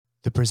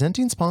The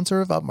presenting sponsor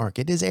of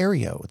Upmarket is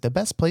Aereo, the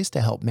best place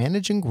to help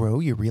manage and grow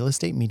your real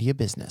estate media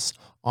business.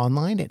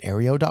 Online at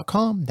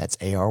aereo.com. That's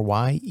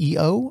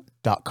ARYEO.com.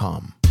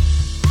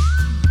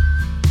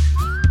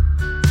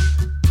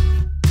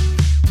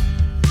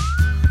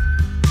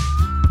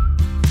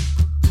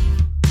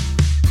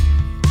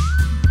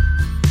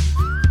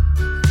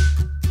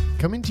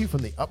 Coming to you from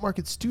the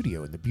Upmarket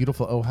studio in the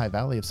beautiful Ojai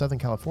Valley of Southern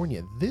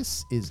California,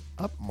 this is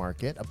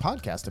Upmarket, a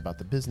podcast about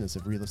the business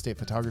of real estate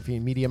photography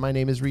and media. My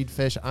name is Reed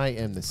Fish. I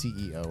am the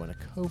CEO and a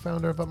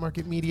co-founder of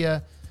Upmarket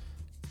Media.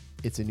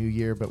 It's a new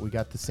year, but we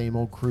got the same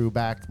old crew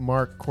back.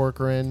 Mark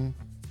Corcoran,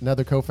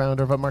 another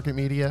co-founder of Upmarket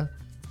Media.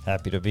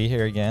 Happy to be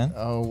here again.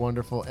 Oh,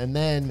 wonderful. And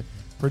then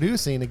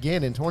producing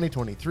again in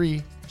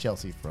 2023,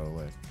 Chelsea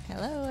Froelich.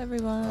 Hello,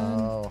 everyone.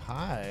 Oh,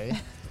 hi.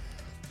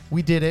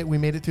 We did it. We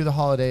made it through the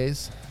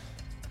holidays.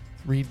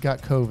 Reed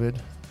got COVID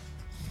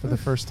for the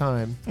first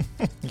time.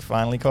 You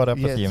finally caught up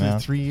with you, man.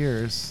 3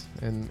 years,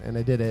 and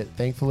I did it.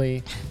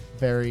 Thankfully,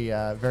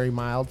 very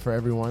mild for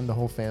everyone. The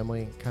whole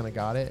family kind of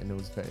got it, and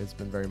it's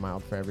been very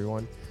mild for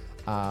everyone.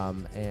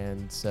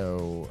 And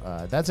so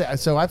that's it.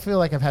 So I feel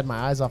like I've had my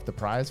eyes off the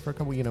prize for a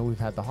couple. We've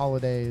had the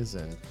holidays,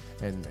 and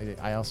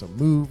I also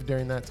moved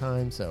during that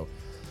time. So,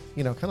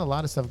 kind of a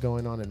lot of stuff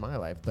going on in my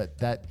life. But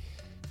that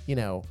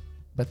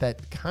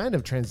kind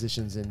of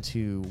transitions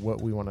into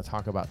what we want to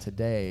talk about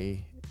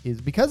today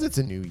is because it's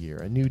a new year,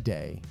 a new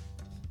day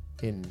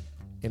in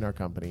our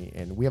company,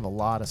 and we have a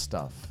lot of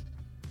stuff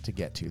to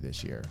get to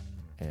this year.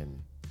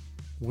 And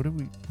what are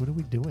we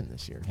doing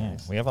this year,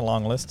 guys? We have a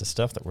long list of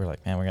stuff that we're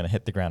like, man, we're going to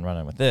hit the ground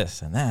running with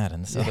this and that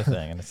and this other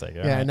thing. And it's like,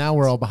 all right. And now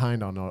we're all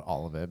behind on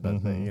all of it,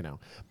 but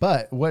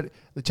But what,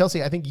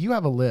 Chelsea, I think you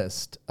have a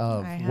list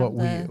of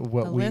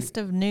the list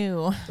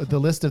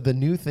of the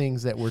new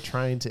things that we're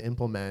trying to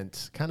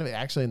implement kind of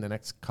actually in the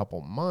next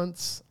couple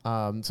months.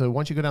 So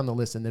why don't you go down the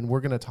list, and then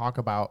we're going to talk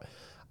about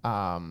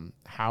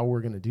how we're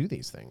going to do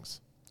these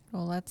things.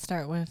 Well, let's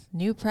start with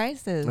new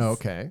prices.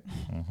 Okay.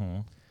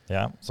 Mm-hmm.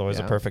 Yeah, it's always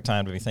a perfect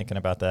time to be thinking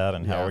about that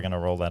and how we're going to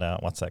roll that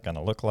out. What's that going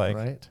to look like?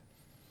 Right.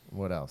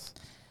 What else?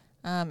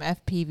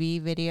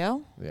 FPV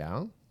video.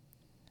 Yeah.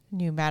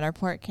 New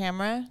Matterport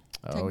camera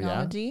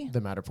technology. Yeah.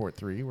 The Matterport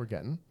 3 we're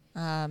getting.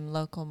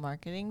 Local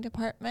marketing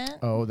department.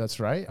 Oh, that's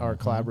right. Our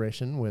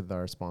collaboration with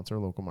our sponsor,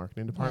 local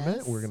marketing department.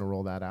 Yes. We're going to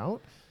roll that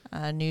out.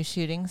 New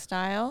shooting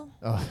style.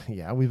 Oh,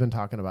 yeah. We've been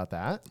talking about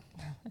that.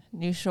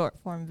 New short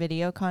form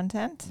video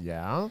content.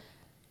 Yeah.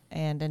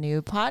 And a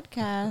new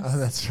podcast. Oh,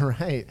 that's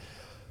right.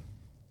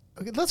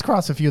 Okay, let's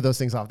cross a few of those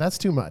things off. That's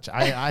too much.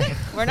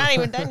 We're not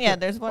even done yet.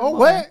 There's one more.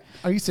 What?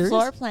 Are you serious?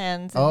 Floor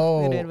plans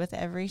included with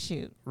every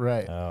shoot.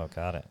 Right. Oh,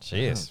 got it.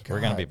 Jeez,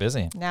 we're going to be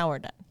busy. busy. Now we're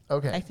done.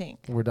 Okay. I think.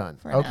 We're done.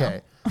 For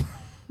okay.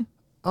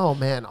 Oh,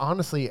 man.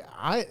 Honestly,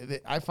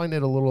 I find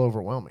it a little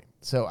overwhelming.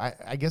 So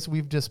I guess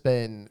we've just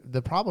been,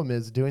 the problem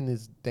is doing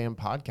these damn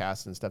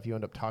podcasts and stuff, you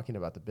end up talking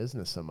about the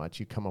business so much,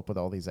 you come up with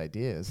all these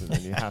ideas, and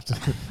then you have to.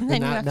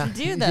 Then you have to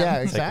do them. Yeah,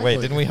 it's exactly. like,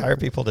 wait, didn't we hire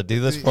people to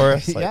do this for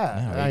us? Like,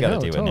 yeah, no, I we got know,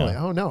 to do totally. it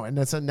now. Oh, no. And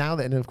that's now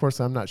that, and of course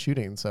I'm not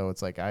shooting, so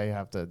it's like I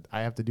have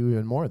to do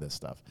even more of this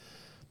stuff.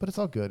 But it's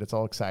all good. It's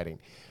all exciting.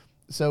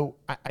 So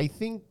I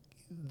think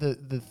the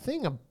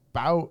thing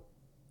about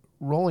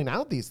rolling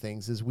out these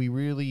things is we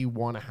really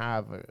want to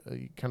have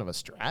a kind of a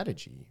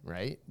strategy,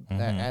 right?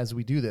 As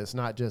we do this,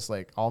 not just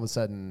like all of a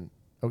sudden,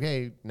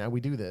 okay, now we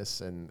do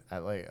this, and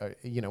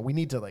we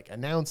need to like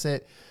announce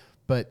it.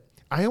 But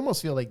I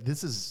almost feel like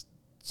this is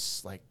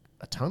like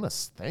a ton of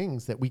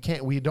things that we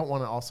don't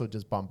want to also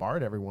just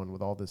bombard everyone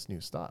with all this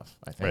new stuff,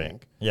 I think.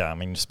 Right. Yeah, I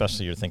mean,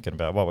 especially you're thinking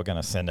about, well, we're going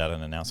to send out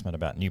an announcement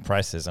about new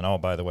prices, and oh,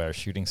 by the way, our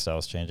shooting style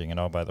is changing, and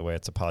oh, by the way,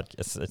 it's a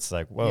podcast. It's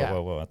like,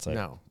 whoa, it's like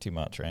too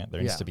much, right?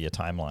 There needs to be a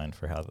timeline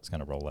for how that's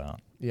going to roll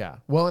out. Yeah.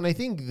 Well, and I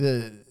think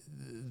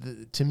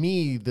to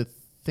me, the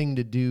thing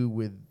to do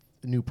with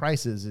new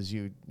prices is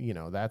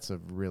that's at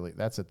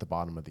the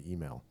bottom of the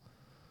email.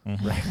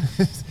 Mm-hmm. Right.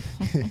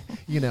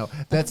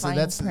 that's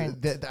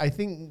I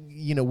think,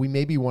 we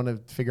maybe want to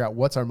figure out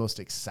what's our most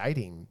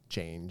exciting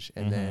change.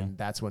 And then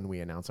that's when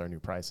we announce our new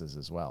prices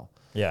as well.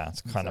 Yeah.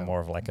 It's kind of more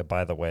of like a,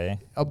 by the way.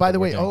 Oh, by the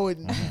way. Oh,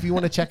 if you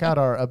want to check out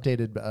our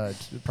updated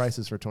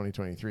prices for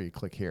 2023,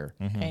 click here,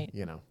 Right.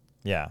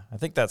 Yeah, I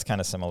think that's kind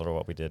of similar to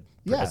what we did.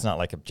 Yeah. It's not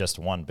like just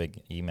one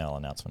big email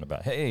announcement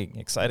about, hey,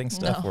 exciting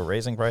stuff, we're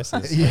raising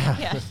prices.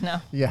 Yeah.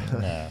 No.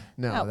 Yeah.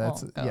 No, that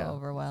that's won't go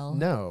over well.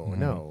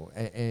 No.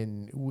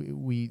 And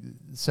we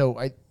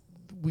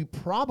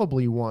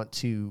probably want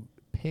to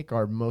pick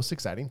our most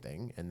exciting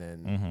thing, and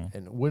then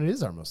and what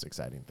is our most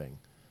exciting thing?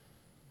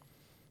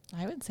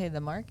 I would say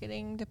the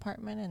marketing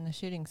department and the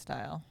shooting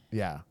style.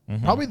 Yeah.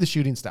 Probably the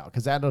shooting style,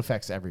 because that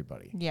affects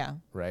everybody. Yeah.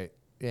 Right.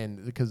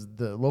 And because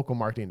the local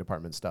marketing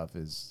department stuff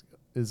is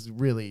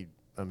really,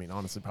 I mean,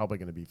 honestly, probably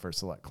going to be for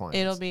select clients.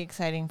 It'll be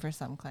exciting for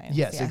some clients.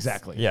 Yes.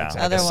 Exactly. Yeah.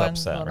 Exactly. Other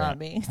ones will not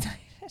be excited.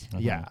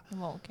 Yeah.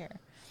 Won't care.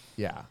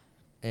 Yeah.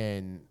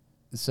 And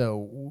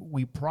so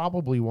we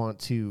probably want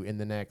to in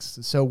the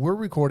next. So we're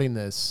recording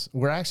this.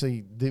 We're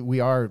actually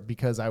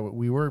because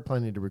we were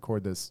planning to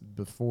record this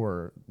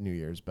before New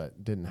Year's,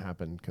 but didn't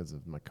happen because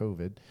of my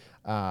COVID.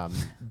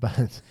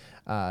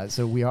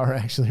 So we are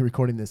actually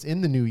recording this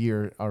in the new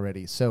year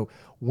already. So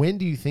when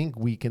do you think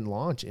we can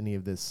launch any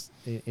of this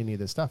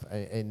stuff?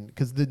 And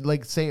because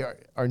say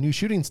our new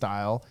shooting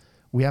style,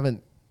 we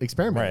haven't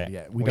experimented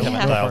yet. We haven't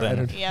dialed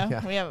in.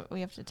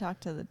 We have to talk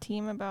to the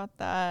team about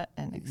that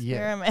and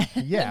experiment.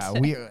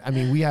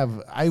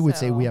 I would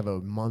say we have a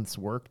month's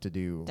work to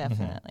do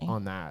definitely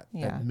on that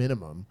at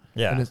minimum.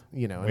 Yeah. And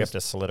we have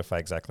to solidify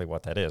exactly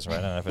what that is, right?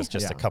 And if it's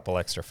just a couple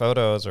extra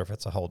photos or if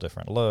it's a whole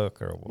different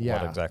look or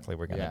what exactly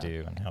we're going to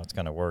do and how it's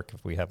going to work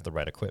if we have the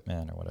right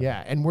equipment or whatever.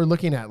 Yeah. And we're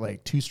looking at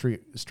like two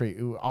straight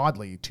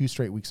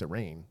weeks of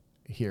rain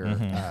here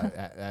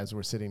as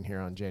we're sitting here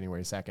on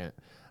January 2nd.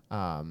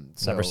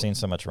 Never seen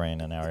so much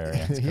rain in our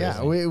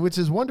area. Which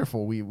is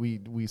wonderful.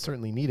 We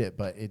certainly need it,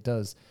 but it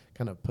does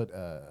kind of put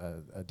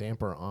a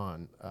damper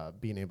on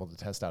being able to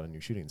test out a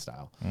new shooting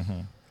style.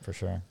 For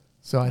sure.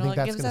 So I think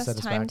that's going to set us back. It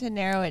gives us time to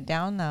narrow it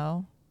down,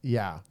 though.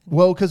 Yeah.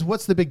 Well, because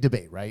what's the big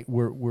debate, right?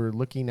 We're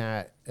looking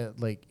at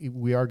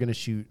we are going to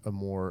shoot a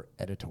more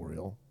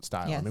editorial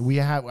style. Yes. I mean,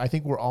 I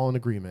think we're all in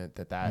agreement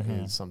that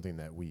is something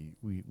that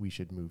we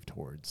should move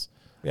towards.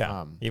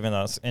 Yeah. Even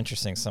though it's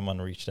interesting, someone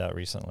reached out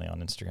recently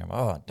on Instagram.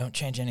 Oh, don't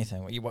change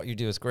anything. What you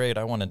do is great.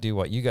 I want to do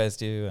what you guys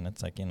do. And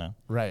it's like,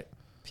 right.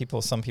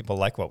 Some people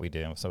like what we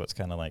do. So it's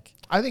kind of like,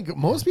 I think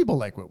most people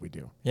like what we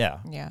do.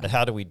 Yeah. But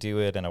how do we do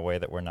it in a way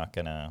that we're not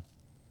going to,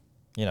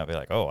 be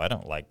like, oh, I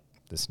don't like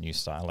this new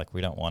style. Like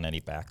we don't want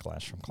any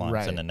backlash from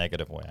clients in a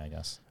negative way, I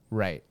guess.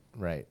 Right.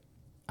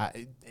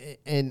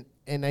 And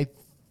I'm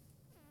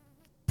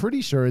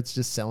pretty sure it's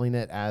just selling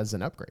it as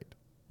an upgrade.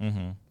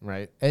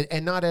 Right.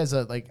 And not as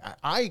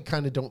I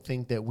kind of don't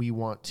think that we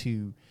want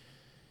to,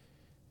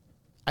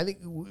 I think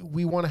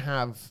we want to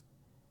have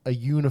a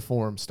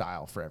uniform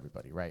style for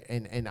everybody. Right.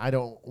 And I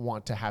don't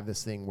want to have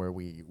this thing where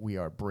we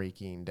are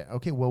breaking down.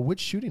 Okay, well, which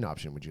shooting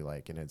option would you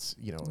like? And it's,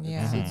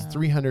 it's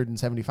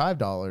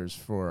 $375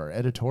 for our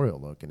editorial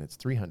look and it's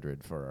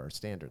 $300 for our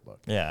standard look.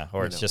 Yeah.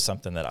 Or it's just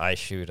something that I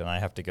shoot and I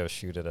have to go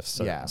shoot at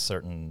a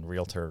certain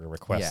realtor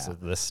requests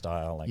of this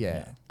style.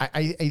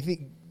 I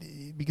think,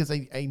 because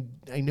I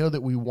know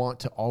that we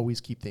want to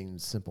always keep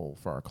things simple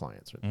for our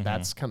clients.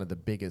 That's kind of the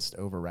biggest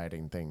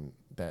overriding thing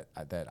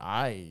that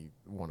I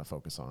want to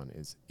focus on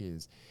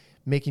is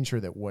making sure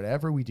that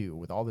whatever we do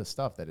with all this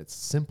stuff, that it's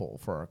simple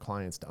for our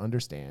clients to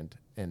understand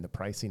and the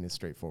pricing is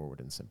straightforward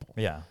and simple.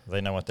 Yeah,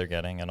 they know what they're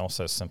getting, and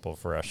also simple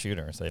for our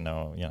shooters. They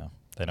know,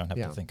 they don't have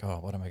to think, oh,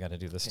 what am I going to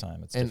do this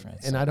time? It's different.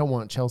 And I don't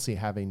want Chelsea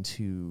having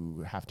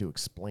to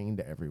explain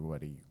to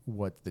everybody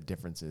what the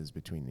difference is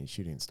between these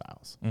shooting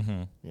styles.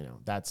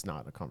 That's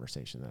not a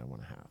conversation that I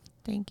want to have.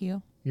 Thank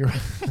you. You're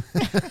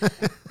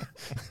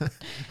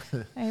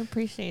I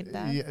appreciate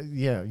that.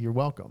 Yeah, you're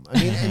welcome. I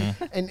mean,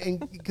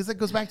 and because it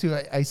goes back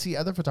to, I see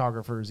other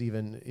photographers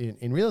even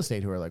in real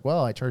estate who are like,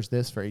 well, I charge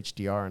this for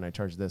HDR and I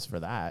charge this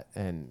for that.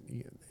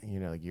 And,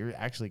 you're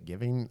actually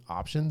giving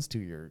options to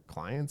your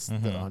clients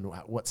on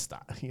what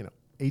style,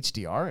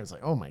 HDR. It's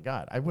like, oh my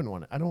God, I don't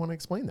want to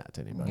explain that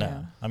to anybody.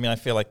 No. I mean, I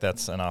feel like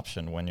that's an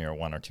option when you're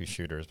one or two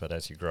shooters, but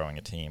as you're growing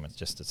a team,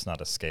 it's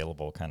not a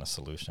scalable kind of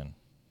solution.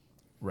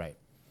 Right.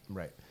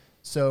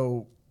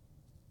 So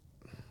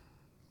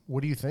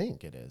what do you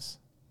think it is?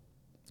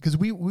 Because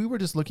we were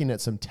just looking at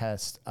some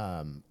tests.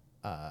 I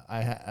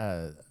had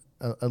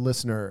a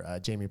listener,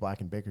 Jamie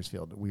Black in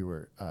Bakersfield. We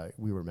were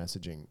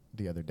messaging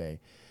the other day,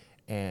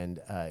 and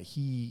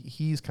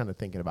he's kind of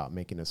thinking about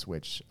making a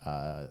switch,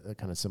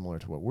 kind of similar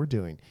to what we're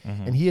doing.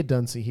 And he had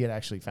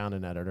actually found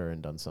an editor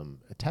and done some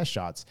test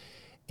shots.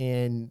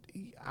 And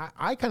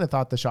I kind of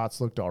thought the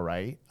shots looked all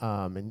right,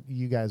 and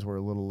you guys were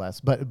a little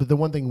less. But the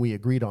one thing we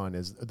agreed on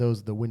is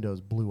the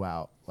windows blew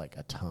out like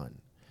a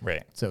ton.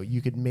 Right. So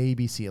you could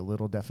maybe see a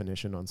little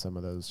definition on some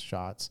of those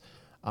shots.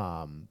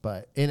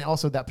 But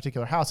also that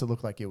particular house, it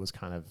looked like it was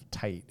kind of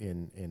tight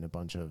in a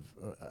bunch of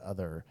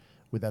other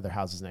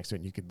houses next to it.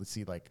 And you could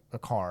see like a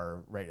car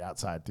right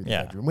outside through the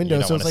bedroom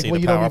window. So it's like, well,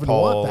 you don't even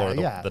want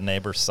that. The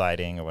neighbor's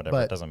siding or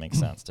whatever. It doesn't make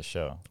sense to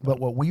show. But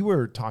what we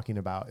were talking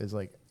about is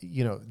like,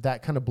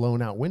 that kind of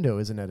blown out window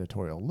is an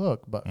editorial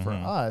look. But for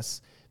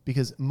us,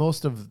 because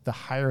most of the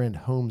higher end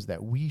homes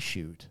that we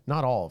shoot,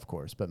 not all, of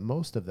course, but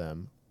most of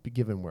them,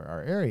 given where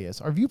our area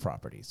is, are view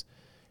properties.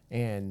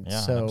 And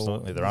so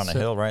absolutely. They're on a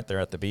hill right there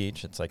at the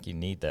beach. It's like you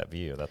need that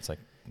view. That's like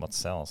what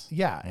sells.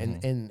 Yeah.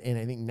 And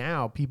I think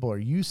now people are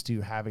used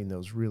to having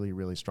those really,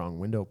 really strong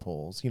window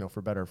pulls,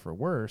 for better or for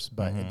worse,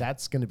 but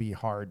that's going to be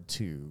hard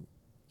to,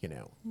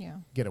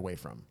 get away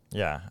from.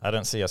 Yeah. I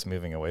don't see us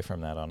moving away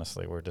from that.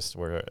 Honestly,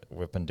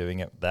 we've been doing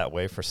it that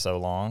way for so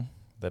long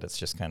that it's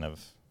just kind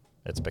of,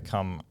 it's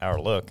become our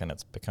look and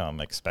it's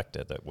become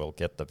expected that we'll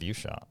get the view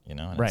shot, And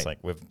it's like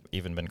we've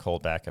even been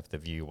called back if the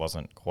view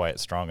wasn't quite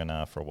strong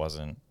enough or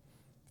if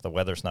the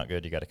weather's not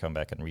good, you got to come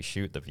back and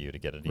reshoot the view to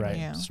get it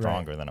even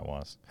stronger than it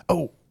was.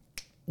 Oh,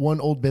 one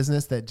old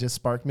business that just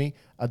sparked me.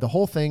 The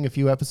whole thing a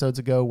few episodes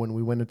ago when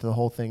we went into the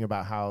whole thing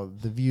about how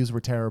the views were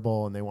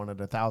terrible and they wanted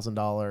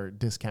 $1,000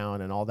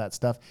 discount and all that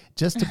stuff,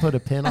 just to put a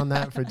pin on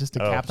that for just to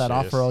cap that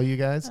off for all you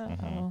guys.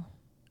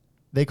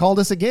 They called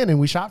us again and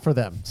we shot for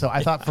them. So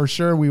I thought for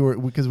sure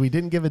because we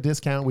didn't give a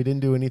discount. We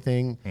didn't do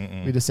anything.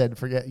 We just said,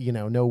 forget,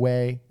 no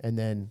way. And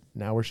then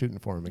now we're shooting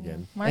for them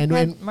again.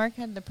 Mark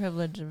had the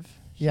privilege of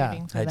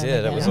shooting for them. I did.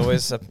 Again. It was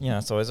always,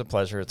 it's always a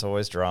pleasure. It's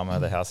always drama.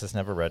 The house is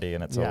never ready.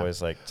 And it's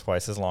always like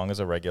twice as long as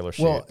a regular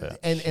shoot. Well,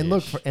 and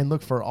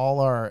look for all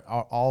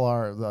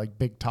our like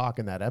big talk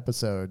in that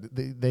episode.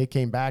 They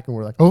came back and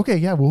were like, okay,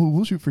 yeah,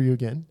 we'll shoot for you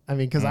again. I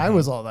mean, because I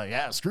was all like,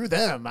 yeah, screw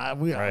them. I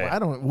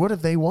don't. What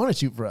if they want to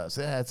shoot for us?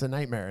 Yeah, it's a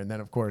nightmare. And then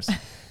of course,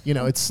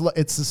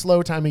 it's a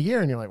slow time of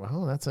year, and you're like,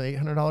 well, that's an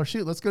 $800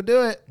 shoot. Let's go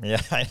do it.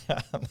 Yeah, I know.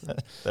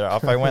 They're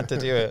off. I went to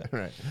do it.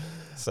 Right.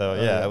 So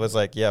it was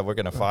like, we're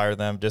going to fire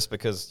them just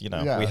because,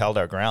 we held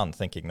our ground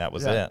thinking that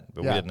was it.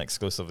 But we didn't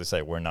exclusively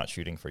say we're not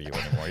shooting for you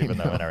anymore, even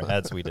though in our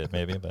heads we did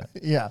maybe. But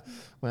yeah,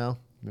 well,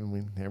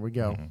 there we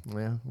go.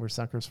 Yeah, we're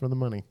suckers for the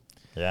money.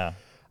 Yeah.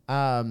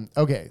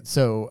 Okay,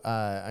 so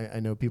I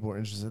know people are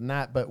interested in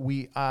that, but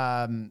we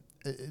to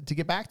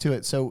get back to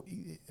it. So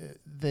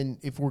then,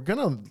 if we're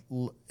gonna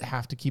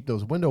have to keep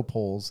those window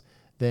poles,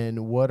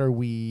 then what are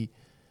we?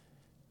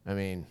 I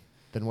mean.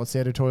 Then what's the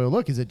editorial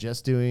look? Is it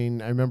just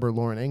doing? I remember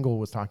Lauren Engel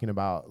was talking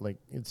about like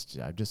it's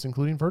just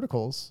including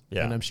verticals,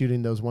 and I'm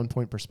shooting those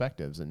 1-point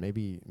perspectives, and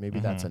maybe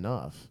that's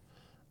enough.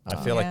 I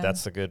feel like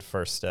that's a good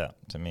first step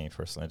to me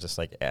personally. Just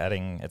like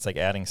adding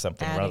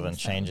something rather than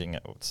changing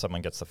it.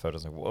 Someone gets the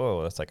photos like,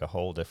 whoa, that's like a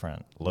whole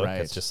different look.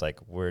 Right. It's just like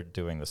we're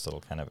doing this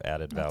little kind of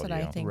added value. That's what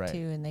I think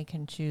too, and they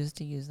can choose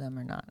to use them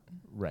or not.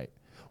 Right.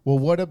 Well,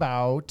 what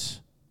about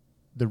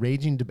the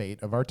raging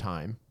debate of our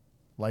time?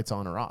 Lights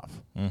on or off?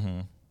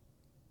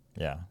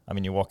 Yeah. I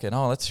mean, you walk in,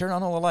 let's turn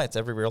on all the lights.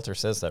 Every realtor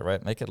says that,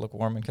 right? Make it look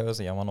warm and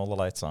cozy. I want all the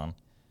lights on.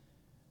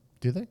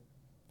 Do they?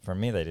 For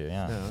me, they do,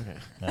 yeah. Oh,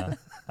 okay.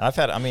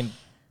 Yeah.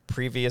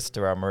 Previous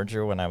to our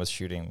merger, when I was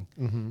shooting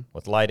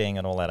with lighting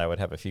and all that, I would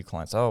have a few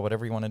clients,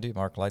 whatever you want to do,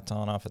 Mark, lights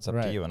on, off, it's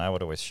up to you. And I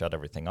would always shut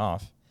everything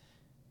off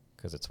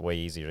because it's way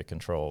easier to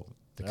control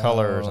the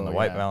colors and the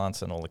white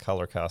balance and all the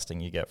color casting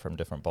you get from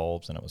different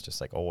bulbs. And it was just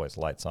like always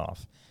lights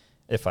off.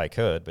 If I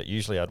could, but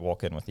usually I'd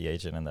walk in with the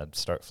agent and they'd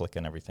start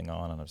flicking everything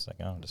on, and I was like,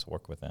 just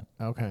work with it.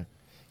 Okay.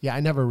 Yeah,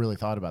 I never really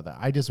thought about that.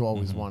 I just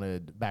always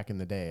wanted, back in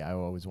the day, I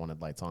always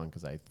wanted lights on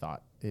because I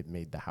thought it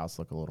made the house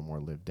look a little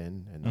more lived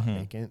in and not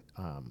vacant.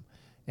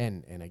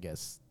 And I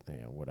guess,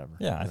 whatever.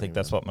 Yeah, I think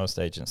that's what most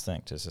agents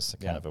think. It's just a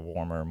kind of a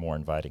warmer, more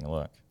inviting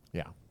look.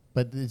 Yeah.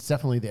 But it's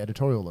definitely the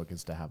editorial look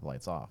is to have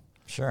lights off.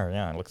 Sure,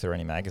 yeah. I look through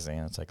any magazine,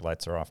 it's like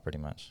lights are off pretty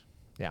much.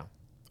 Yeah.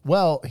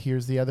 Well,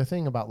 here's the other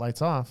thing about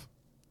lights off.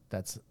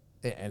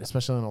 And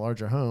especially in a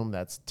larger home,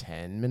 that's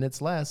 10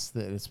 minutes less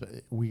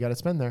that we got to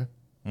spend there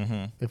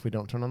if we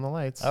don't turn on the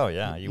lights. Oh,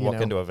 yeah. You walk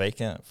into a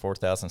vacant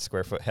 4,000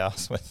 square foot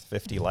house with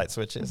 50 light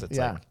switches. It's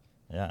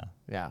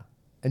Yeah.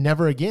 And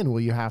never again will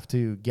you have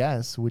to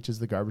guess which is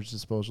the garbage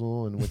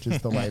disposal and which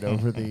is the light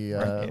over the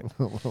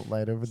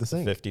light over the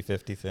sink.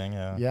 50-50 thing,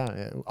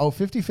 Yeah. Oh,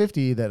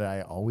 50-50 that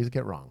I always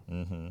get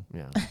wrong.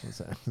 Yeah.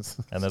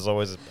 And there's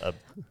always a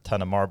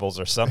ton of marbles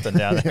or something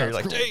down there. You're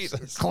like,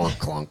 Jesus. Clunk,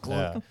 clunk,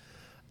 clunk. Yeah.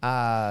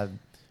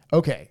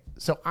 Okay,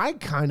 so I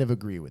kind of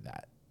agree with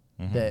that.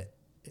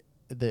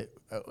 That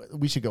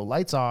we should go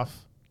lights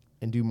off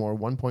and do more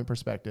 1-point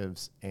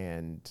perspectives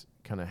and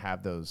kind of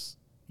have those,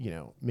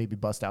 maybe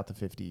bust out the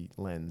 50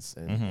 lens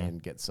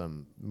and get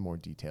some more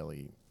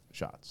detail-y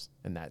shots,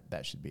 and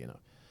that should be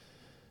enough.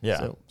 Yeah,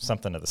 so,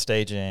 something of the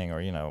staging,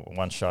 or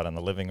one shot in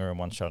the living room,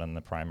 one shot in the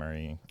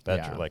primary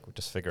bedroom. Like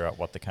just figure out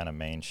what the kind of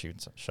main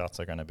shots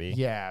are going to be.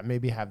 Yeah,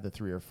 maybe have the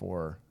 3 or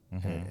 4.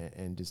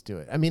 And just do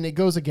it. I mean, it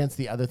goes against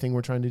the other thing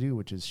we're trying to do,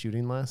 which is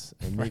shooting less.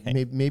 And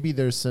maybe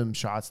there's some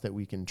shots that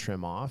we can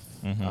trim off.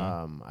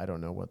 I don't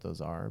know what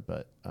those are,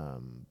 but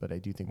I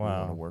do think we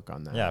want to work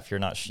on that. Yeah, if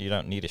you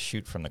don't need to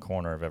shoot from the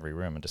corner of every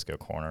room and just go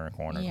corner.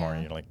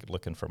 You're like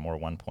looking for more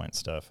 1-point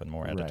stuff and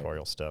more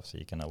editorial stuff, so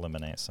you can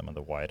eliminate some of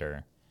the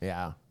wider.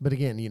 Yeah, but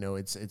again,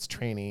 it's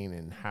training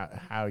and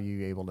how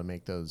you able to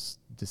make those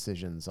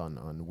decisions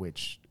on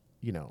which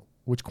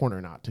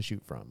corner not to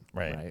shoot from.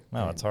 Right.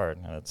 No, it's hard.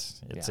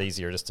 It's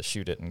easier just to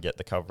shoot it and get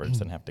the coverage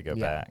than have to go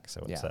back.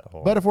 So it's that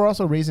whole. But if we're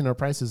also raising our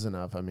prices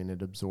enough, I mean,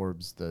 it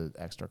absorbs the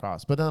extra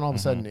cost. But then all of a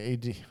sudden,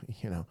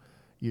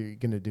 you're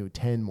going to do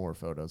 10 more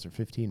photos or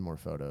 15 more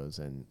photos.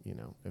 And,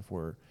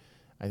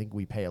 I think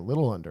we pay a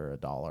little under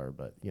 $1,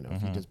 but,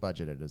 if you just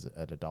budget it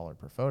at $1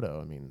 per photo,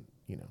 I mean,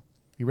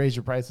 you raise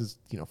your prices,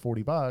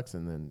 $40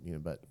 and then,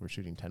 but we're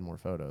shooting 10 more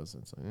photos.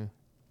 It's like,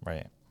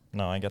 Right.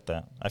 No, I get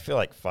that. I feel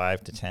like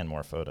 5 to 10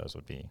 more photos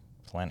would be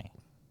plenty.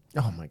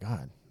 Oh my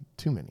God,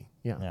 too many.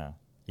 Yeah. Yeah.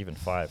 Even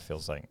 5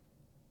 feels like.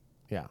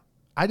 Yeah.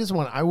 I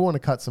want to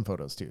cut some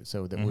photos too,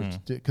 so that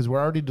because we're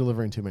already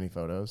delivering too many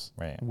photos,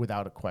 right?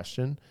 Without a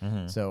question.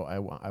 So I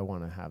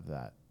want to have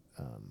that,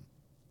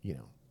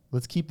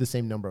 let's keep the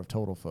same number of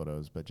total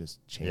photos, but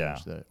just change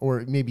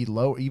or maybe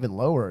even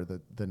lower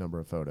the number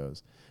of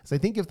photos. So I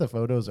think if the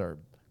photos are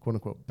quote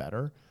unquote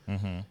better,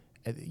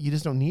 you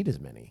just don't need as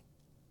many.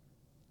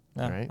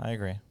 Yeah, right? I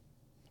agree.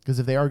 Because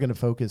if they are going to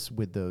focus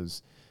with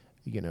those,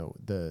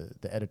 the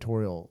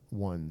editorial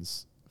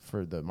ones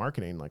for the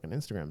marketing, like on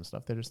Instagram and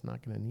stuff, they're just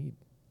not going to need,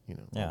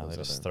 Yeah, they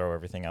just throw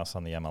everything else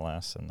on the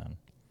MLS and then.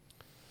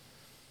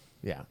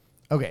 Yeah.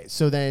 Okay.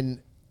 So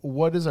then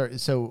what is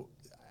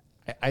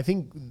I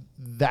think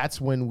that's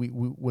when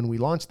we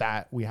launch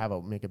that, we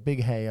make a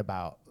big hay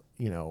about,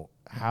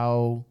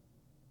 how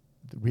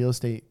the real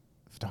estate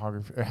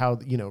photography or how,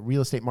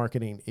 real estate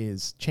marketing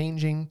is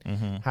changing,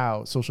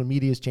 how social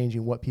media is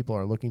changing, what people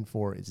are looking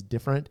for is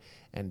different.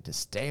 And to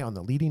stay on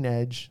the leading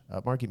edge,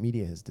 Market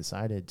Media has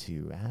decided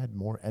to add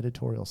more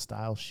editorial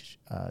style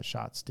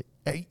shots to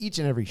each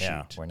and every shoot.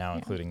 Yeah, we're now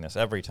including this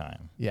every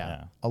time.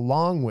 Yeah.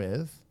 Along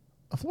with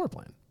a floor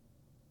plan.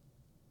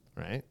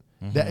 Right?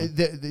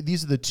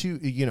 These are the two,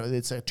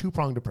 it's a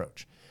two-pronged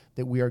approach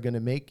that we are going to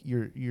make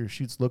your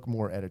shoots look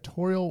more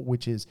editorial,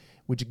 which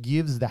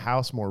gives the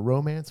house more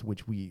romance,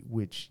 which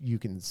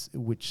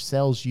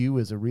sells you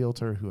as a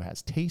realtor who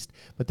has taste.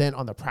 But then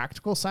on the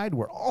practical side,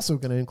 we're also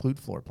going to include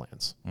floor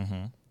plans,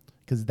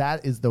 because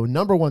that is the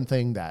number one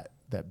thing that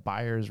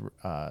buyers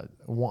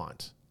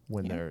want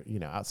when they're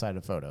outside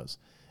of photos,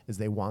 is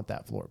they want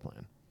that floor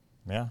plan.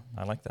 Yeah,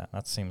 I like that.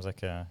 That seems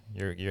like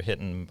you're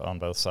hitting on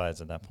both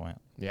sides at that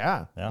point.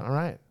 Yeah. All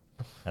right.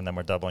 And then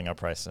we're doubling our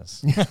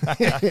prices.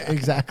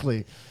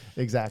 Exactly.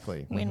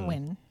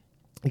 Win-win.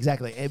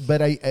 Exactly.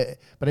 But I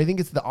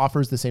think the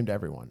offer is the same to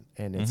everyone,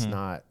 and it's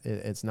not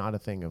a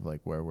thing of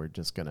like where we're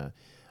just gonna,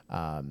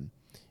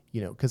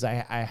 because I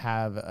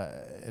have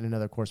in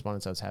another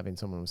correspondence I was having,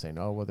 someone was saying,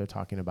 oh well, they're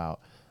talking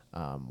about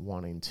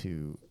wanting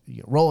to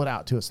roll it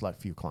out to a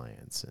select few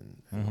clients, and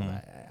all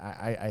that.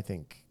 I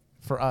think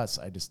for us,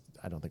 I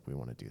don't think we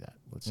want to do that.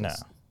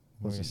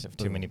 We just have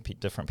too many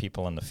different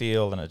people in the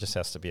field, and it just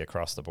has to be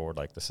across the board.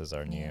 Like, this is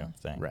our new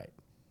thing. Right.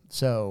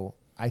 So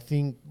I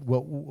think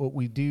what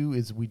we do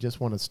is we just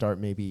want to start,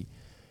 maybe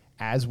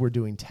as we're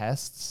doing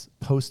tests,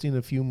 posting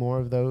a few more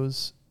of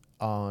those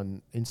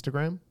on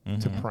Instagram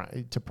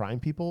to prime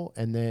people.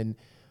 And then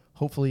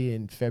hopefully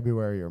in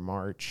February or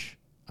March,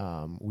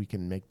 we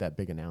can make that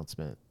big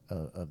announcement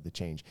of the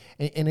change.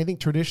 And I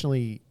think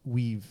traditionally,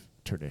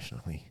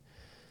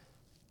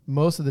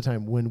 most of the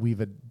time when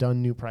we've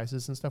done new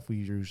prices and stuff, we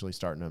usually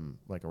start them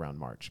like around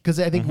March. Because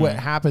I think what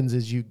happens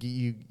is we're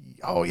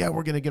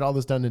going to get all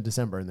this done in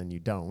December, and then you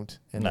don't.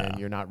 And then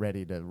you're not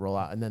ready to roll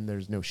out. And then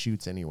there's no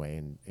shoots anyway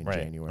in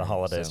January. The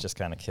holidays just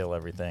kind of kill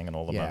everything and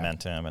all the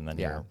momentum. And then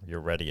you're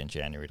ready in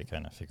January to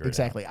kind of figure it out.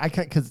 Exactly.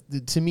 Because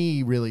to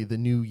me, really, the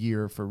new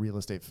year for real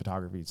estate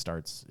photography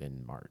starts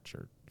in March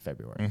or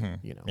February.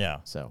 Yeah.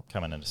 So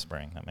coming into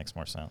spring, that makes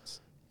more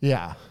sense.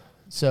 Yeah.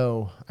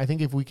 So I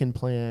think if we can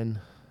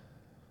plan...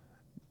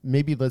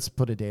 Maybe let's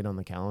put a date on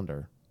the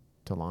calendar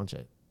to launch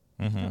it.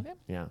 Okay.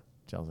 Yeah,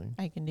 Chelsea.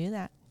 I can do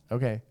that.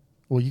 Okay.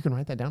 Well, you can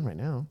write that down right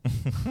now.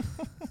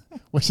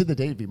 What should the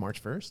date be?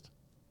 March 1st?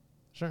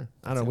 Sure.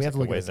 I don't know. We have to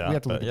look at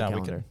the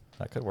calendar.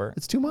 That could work.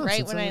 It's 2 months.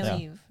 Right when I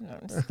leave.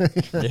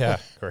 Yeah,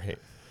 great.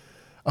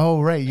 Oh,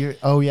 right.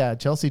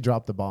 Chelsea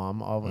dropped the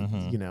bomb.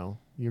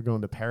 You're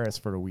going to Paris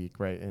for a week,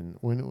 right? And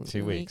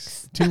 2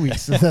 weeks. 2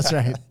 weeks. That's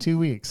right. 2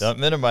 weeks. Don't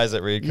minimize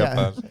it, Reed.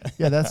 Yeah,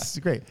 that's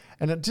great.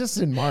 And just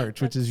in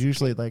March, which is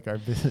usually like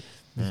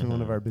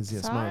one of our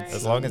busiest months.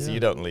 As long as you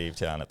don't leave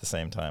town at the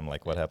same time,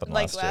 like what happened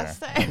last year.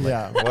 Time.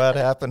 Yeah. What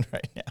happened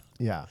right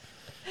now?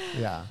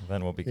 Yeah.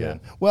 Then we'll be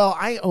good. Well,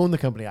 I own the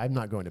company. I'm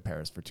not going to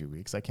Paris for 2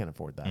 weeks. I can't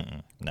afford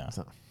that. No.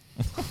 So.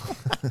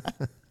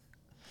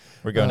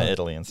 We're going to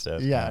Italy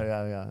instead.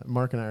 Yeah.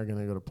 Mark and I are going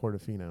to go to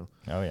Portofino.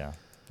 Oh, yeah.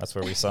 That's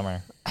where we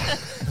summer.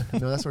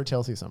 No, that's where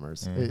Chelsea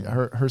summers.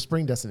 Her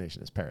spring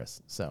destination is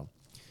Paris. So,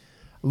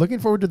 looking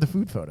forward to the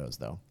food photos,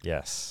 though.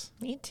 Yes.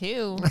 Me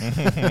too.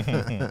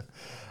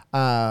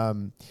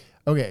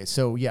 Okay,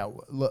 so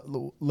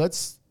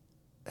let's.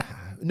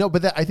 No,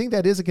 but I think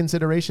that is a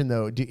consideration,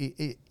 though.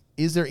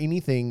 Is there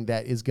anything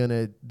that is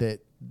gonna that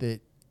the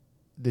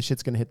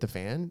shit's gonna hit the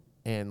fan?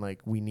 And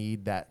like we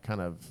need that kind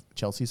of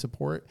Chelsea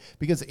support,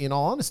 because in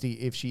all honesty,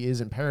 if she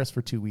is in Paris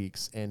for 2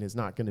 weeks and is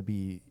not going to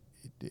be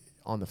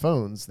on the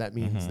phones, that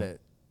means that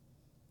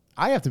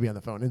I have to be on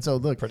the phone. And so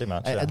look, pretty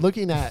much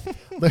looking at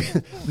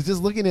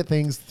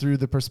things through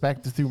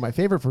my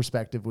favorite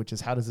perspective, which is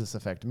how does this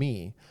affect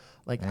me?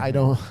 Like I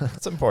don't.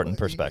 It's an important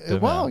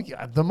perspective. Well,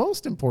 the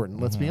most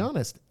important. Let's be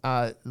honest.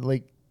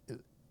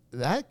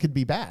 That could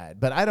be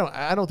bad, but I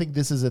don't think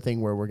this is a thing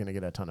where we're going to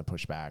get a ton of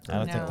pushback. I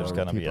don't think there's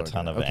going to be a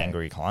ton of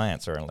angry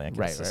clients or anything.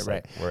 Right.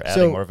 Like we're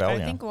adding more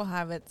value. I think we'll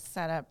have it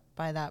set up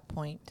by that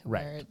point to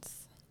where it's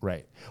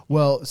right.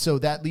 Well, so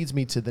that leads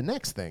me to the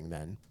next thing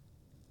then,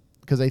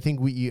 because I think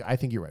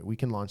you're right. We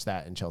can launch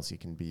that, and Chelsea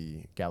can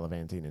be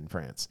gallivanting in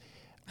France.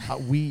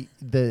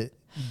 The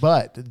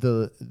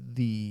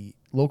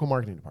local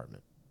marketing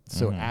department.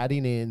 So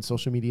adding in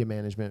social media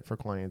management for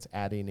clients,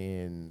 adding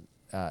in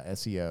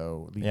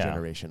SEO, lead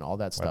generation, all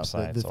that stuff.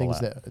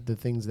 The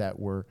things that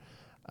we're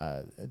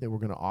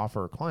going to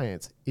offer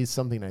clients is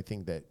something I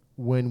think that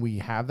when we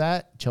have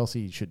that,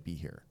 Chelsea should be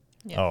here.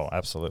 Yes. Oh,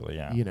 absolutely,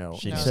 yeah.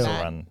 She needs to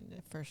run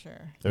for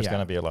sure. There's going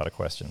to be a lot of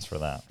questions for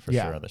that, for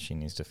sure, that she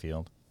needs to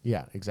field.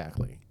 Yeah,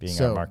 exactly.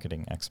 Being our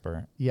marketing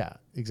expert. Yeah,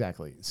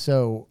 exactly.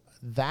 So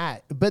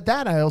that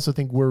I also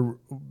think we're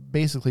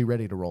basically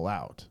ready to roll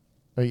out.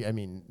 I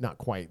mean, not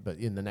quite, but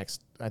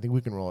I think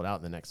we can roll it out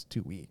in the next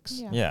 2 weeks.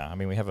 Yeah. I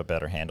mean, we have a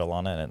better handle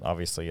on it, and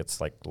obviously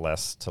it's like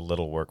less to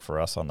little work for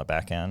us on the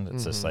back end.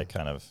 It's just like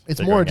kind of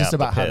it's more just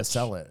about how to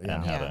sell it and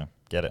how to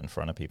get it in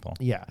front of people.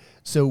 Yeah.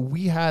 So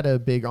we had a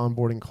big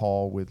onboarding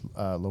call with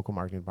local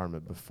marketing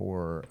department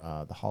before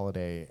the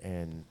holiday,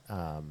 and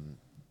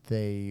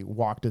they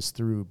walked us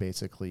through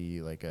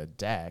basically like a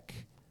deck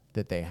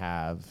that they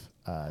have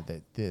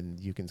that then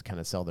you can kind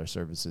of sell their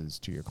services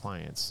to your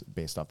clients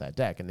based off that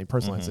deck. And they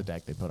personalize the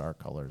deck. They put our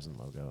colors and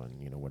logo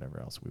and, whatever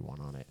else we want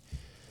on it.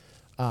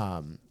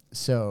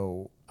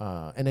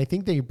 And I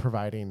think they're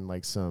providing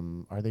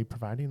are they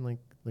providing like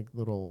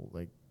little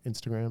like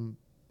Instagram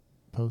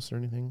posts or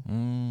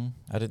anything?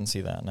 I didn't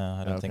see that. No,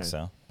 I don't think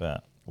so.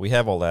 But we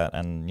have all that.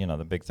 And,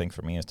 the big thing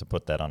for me is to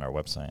put that on our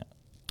website.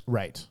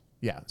 Right.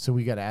 Yeah. So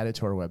we got to add it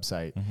to our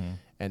website.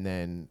 And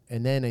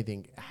then I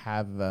think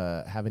have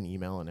an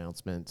email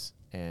announcement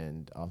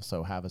and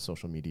also have a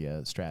social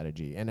media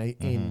strategy.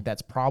 And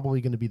that's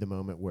probably going to be the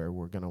moment where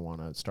we're going to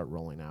want to start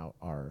rolling out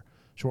our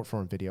short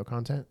form video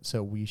content.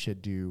 So we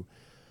should do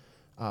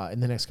in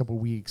the next couple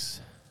of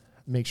weeks,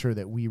 make sure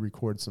that we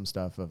record some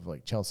stuff of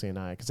like Chelsea and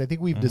I, because I think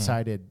we've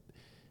decided.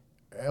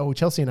 Oh,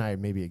 Chelsea and I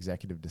maybe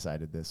executive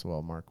decided this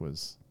while Mark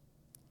was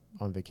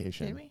on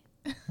vacation. Did we?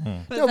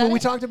 No, but we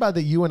talked about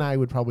that you and I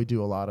would probably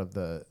do a lot of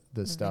the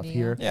stuff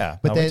here. Yeah,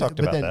 but we talked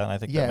about that. I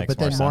think that makes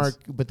more sense.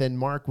 But then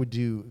Mark would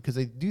do, because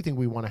I do think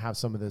we want to have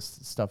some of this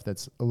stuff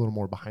that's a little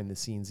more behind the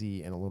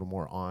scenes-y and a little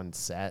more on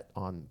set,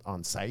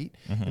 on site.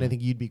 And I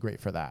think you'd be great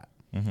for that.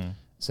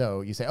 So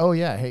you say,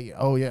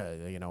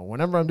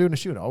 whenever I'm doing a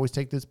shoot, I always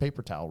take this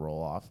paper towel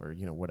roll off, or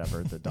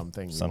whatever the dumb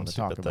thing you want to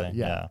talk about.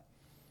 Yeah.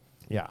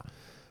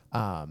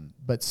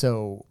 But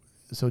so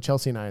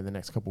Chelsea and I in the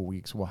next couple of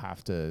weeks we'll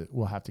have to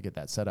get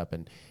that set up,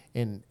 and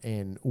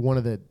one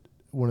of the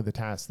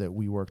tasks that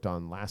we worked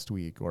on last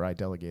week, or I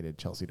delegated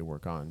Chelsea to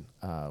work on,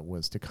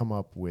 was to come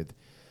up with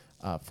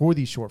for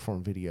these short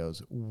form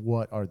videos,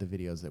 what are the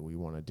videos that we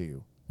want to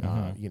do?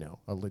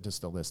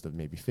 Just a list of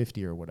maybe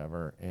 50 or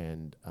whatever,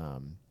 and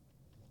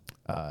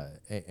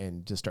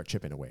just start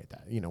chipping away at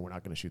that. We're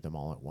not going to shoot them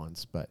all at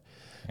once, but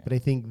I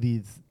think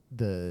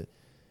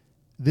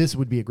this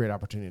would be a great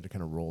opportunity to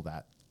kind of roll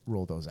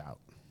those out.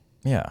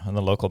 Yeah, and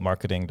the local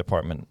marketing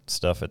department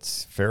stuff,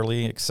 it's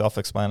fairly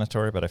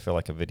self-explanatory, but I feel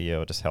like a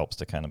video just helps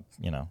to kind of,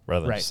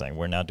 rather than just saying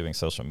we're now doing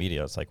social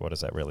media, it's like, what does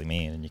that really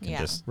mean? And you can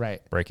just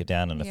break it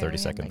down in a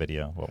 30-second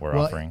video, what we're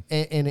offering.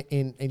 And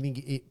I think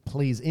it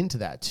plays into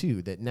that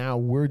too, that now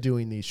we're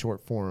doing these short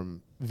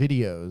form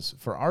videos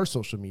for our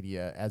social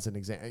media as an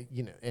example,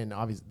 and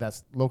obviously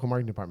that's local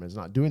marketing department is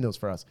not doing those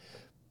for us,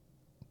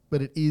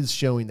 but it is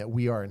showing that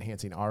we are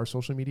enhancing our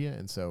social media.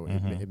 And so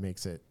it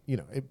makes it,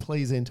 it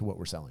plays into what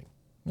we're selling.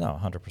 No,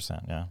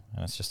 100%. Yeah.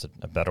 And it's just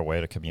a better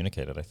way to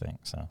communicate it, I think.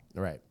 So.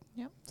 Right.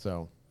 Yep.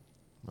 So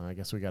I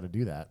guess we got to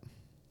do that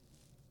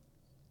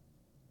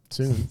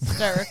soon.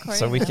 Start recording.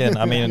 So we can,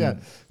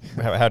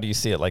 how do you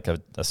see it? Like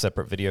a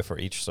separate video for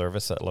each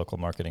service that local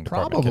marketing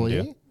department can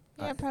do?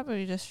 Yeah,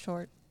 probably just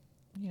short,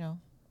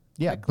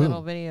 quick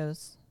little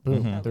videos.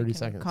 Boom, 30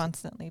 seconds.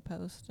 Constantly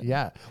post.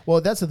 Yeah.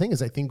 Well, that's the thing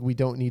is I think we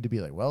don't need to be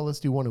like, well,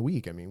 let's do one a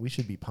week. I mean, we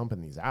should be pumping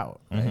these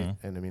out, right?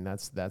 And I mean,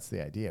 that's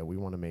the idea. We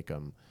want to make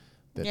them.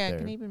 It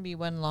can even be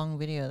one long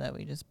video that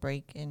we just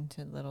break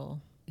into little.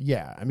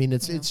 Yeah, I mean,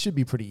 it should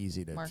be pretty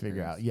easy to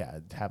figure out. Yeah,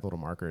 have little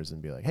markers and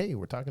be like, hey,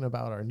 we're talking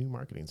about our new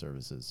marketing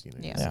services.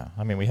 Yeah.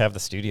 I mean, we have the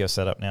studio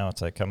set up now.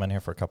 It's like come in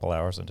here for a couple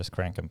hours and just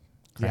crank a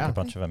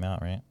bunch of them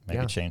out, right?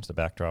 Maybe change the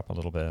backdrop a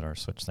little bit or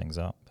switch things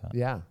up.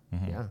 Yeah.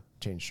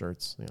 Change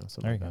shirts,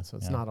 something like that. So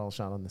it's not all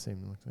shot on the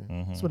same look.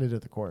 That's what I did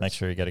at the course. Make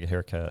sure you get a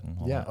haircut. And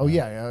all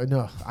that.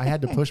 No, I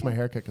had to push my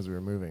haircut because we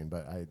were moving,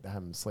 but I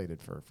have them slated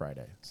for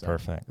Friday. So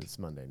perfect. It's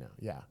Monday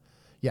now.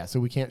 Yeah. So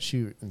we can't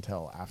shoot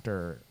until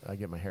after I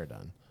get my hair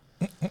done.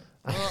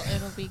 Well,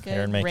 it'll be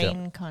good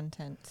rain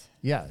content.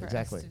 Yeah,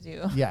 exactly.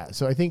 Yeah.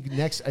 So I think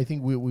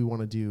what we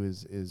want to do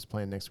is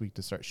plan next week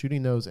to start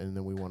shooting those, and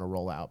then we want to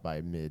roll out by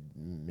mid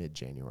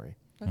January.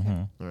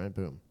 Okay. All right.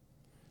 Boom.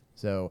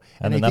 So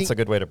and then that's a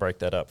good way to break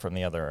that up from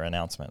the other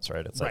announcements,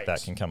 right? It's like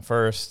that can come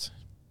first.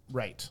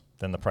 Right.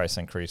 Then the price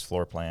increase,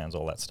 floor plans,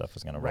 all that stuff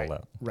is going to roll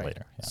out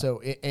later. Yeah.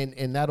 So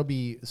and that'll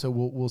be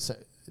we'll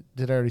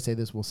did I already say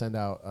this? We'll send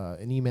out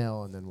an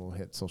email, and then we'll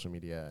hit social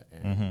media,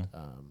 and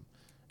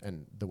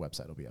the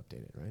website will be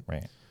updated, right?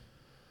 Right.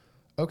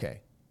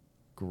 Okay.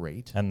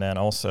 Great. And then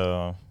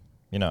also,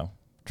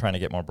 trying to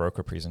get more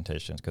broker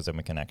presentations, because then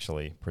we can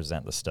actually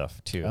present the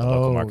stuff to the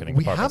local marketing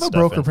department. We have a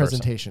broker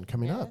presentation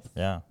coming up.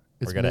 Yeah.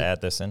 We're going to add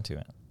this into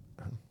it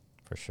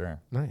for sure.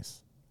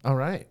 Nice. All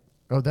right.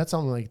 Oh, that's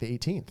on like the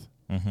 18th.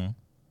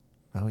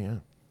 Oh, yeah.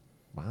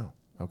 Wow.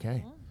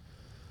 Okay.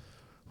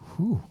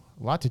 Whew.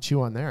 A lot to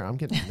chew on there. I'm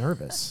getting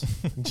nervous.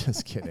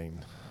 Just kidding.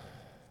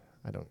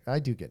 I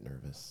do get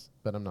nervous,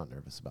 but I'm not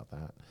nervous about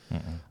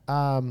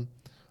that.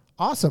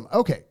 Awesome.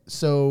 Okay.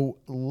 So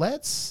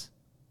let's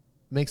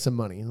make some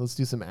money. Let's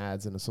do some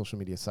ads in a social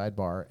media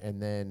sidebar.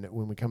 And then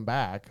when we come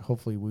back,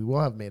 hopefully we will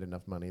have made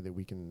enough money that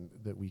we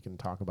can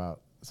talk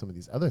about some of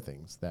these other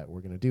things that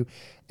we're going to do.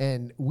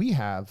 And we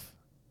have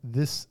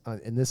this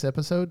in this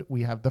episode,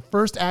 we have the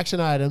first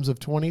action items of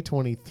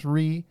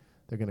 2023.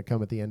 They're going to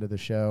come at the end of the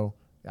show.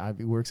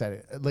 We're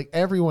excited. Like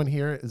everyone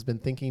here has been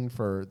thinking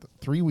for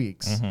 3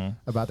 weeks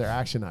about their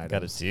action items.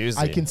 Got a doozy.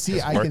 I can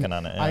see. Working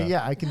on it.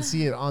 I can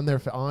see it on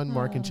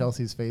Mark and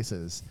Chelsea's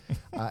faces.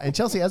 And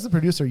Chelsea, as the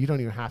producer, you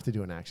don't even have to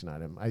do an action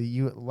item.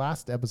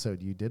 Last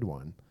episode you did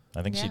one.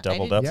 I think she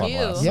doubled up on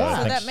last.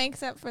 Yeah. So that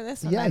makes up for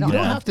this one. Yeah, you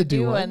don't have to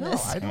do one. No,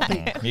 I don't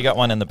think. You got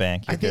one in the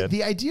bank. You're I think good.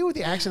 the idea with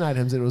the action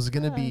items, it was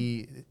going to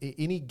be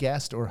any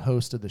guest or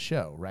host of the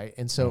show, right?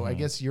 And so I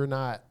guess you're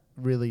not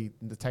really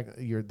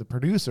you're the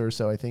producer,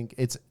 so I think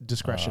it's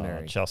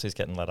discretionary. Chelsea's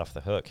getting let off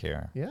the hook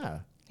here. Yeah.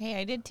 Hey,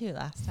 I did too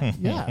last time.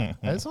 Yeah,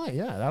 that's fine.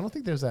 Yeah, I don't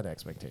think there's that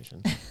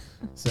expectation.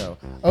 So,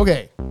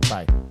 okay,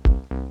 bye.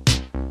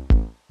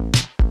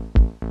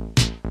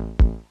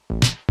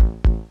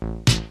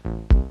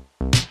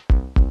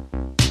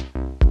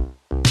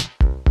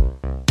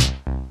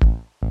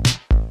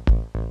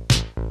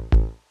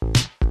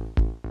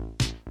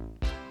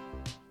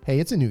 Hey,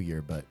 it's a new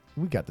year, but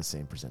we got the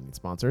same presenting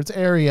sponsor. It's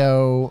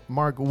Aereo.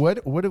 Mark, what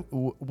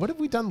have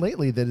we done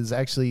lately that is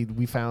actually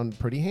we found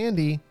pretty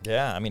handy?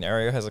 Yeah, I mean,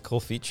 Aereo has a cool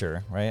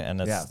feature, right? And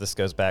this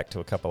goes back to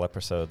a couple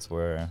episodes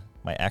where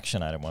my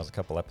action item was a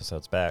couple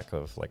episodes back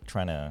of like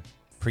trying to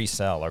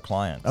pre-sell our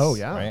clients. Oh,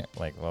 yeah. Right?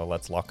 Like, well,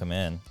 let's lock them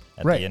in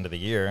at Right. the end of the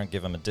year and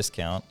give them a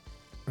discount.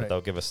 But Right.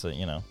 they'll give us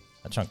a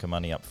chunk of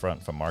money up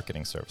front for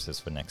marketing services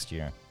for next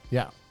year.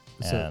 Yeah.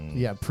 So,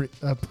 And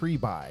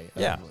pre-buy.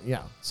 Yeah.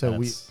 Yeah. So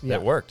And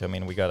it worked. I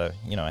mean, we got a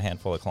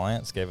handful of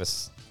clients gave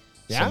us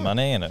some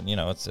money, and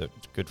it's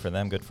good for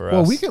them, good for us.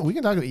 Well, we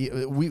can talk.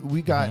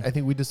 We got. I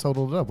think we just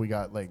totaled it up. We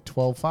got like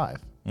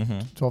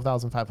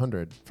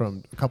 12,500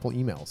 from a couple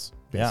emails.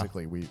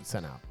 Basically, we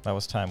sent out. That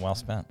was time well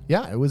spent.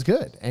 Yeah, it was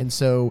good. And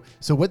so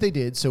what they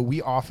did. So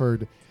we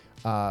offered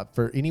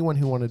for anyone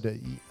who wanted to.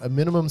 A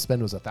minimum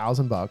spend was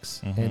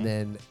 $1,000, and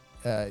then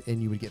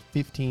and you would get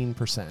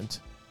 15%.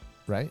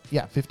 Right?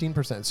 Yeah,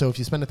 15%. So if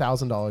you spend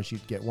 $1,000,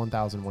 you'd get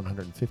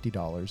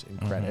 $1,150 in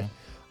credit.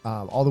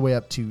 All the way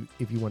up to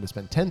if you want to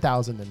spend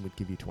 $10,000, then we'd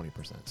give you 20%.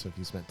 So if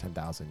you spent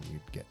 $10,000,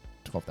 you'd get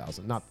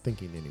 $12,000. Not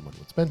thinking anyone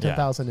would spend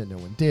 $10,000, and no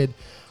one did.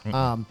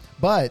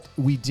 But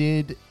we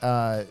did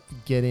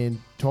get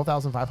in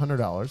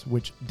 $12,500,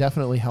 which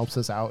definitely helps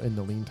us out in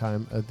the lean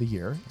time of the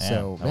year. Yeah,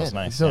 so that was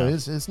nice. So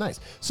it's nice.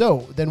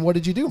 So then, what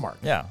did you do, Mark?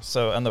 Yeah.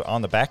 So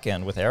on the back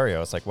end with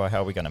Aereo, it's like, well,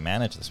 how are we going to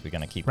manage this? We're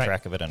going to keep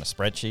track of it in a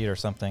spreadsheet or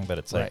something. But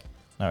it's like,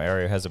 no,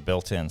 Aereo has a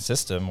built-in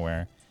system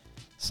where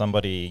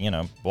somebody,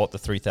 bought the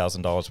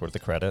 $3,000 worth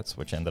of credits,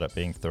 which ended up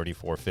being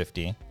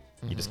 $3,450.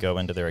 You just go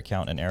into their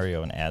account in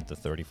Aereo and add the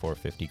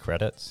 $3,450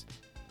 credits.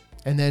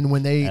 And then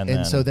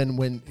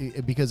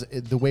because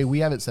the way we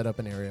have it set up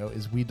in Aereo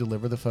is we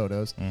deliver the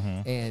photos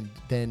and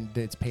then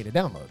it's pay to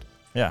download.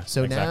 Yeah.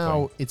 So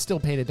now it's still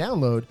pay to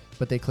download,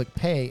 but they click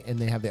pay and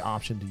they have the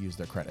option to use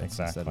their credits.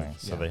 Exactly.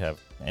 So they have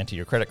enter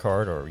your credit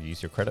card or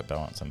use your credit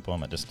balance, and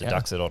boom, it just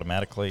deducts it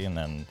automatically. And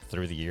then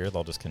through the year,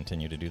 they'll just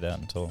continue to do that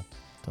until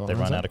they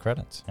run out of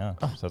credits. Yeah.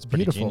 So it's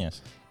pretty genius.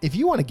 If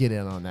you want to get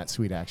in on that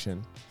sweet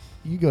action,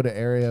 you go to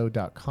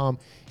Aereo.com,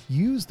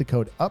 use the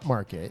code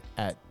UPMARKET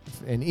and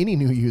any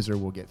new user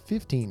will get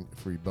 15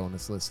 free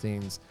bonus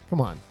listings.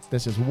 Come on,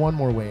 that's just one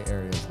more way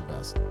Aereo is the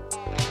best.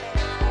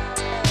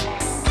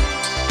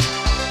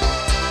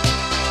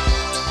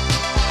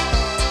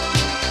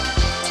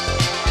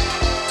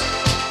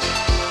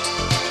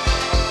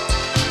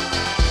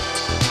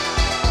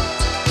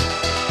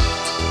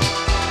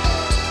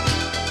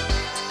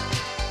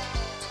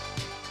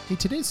 Hey,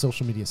 today's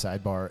social media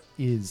sidebar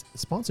is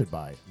sponsored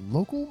by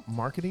Local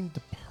Marketing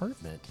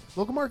Department.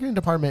 Local Marketing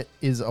Department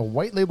is a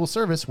white label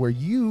service where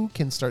you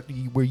can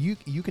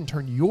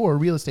turn your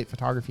real estate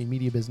photography and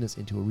media business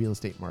into a real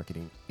estate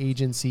marketing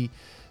agency.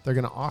 They're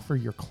going to offer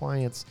your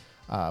clients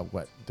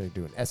what they're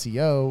doing: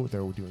 SEO,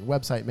 they're doing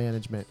website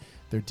management,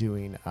 they're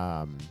doing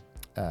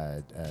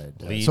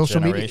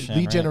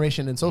lead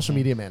generation and social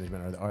media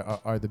management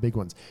are the big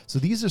ones. So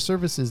these are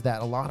services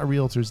that a lot of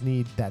realtors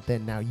need that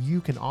then now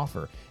you can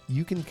offer.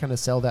 You can kind of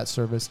sell that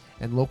service,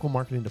 and Local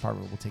Marketing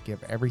Department will take care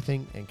of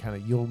everything, and kind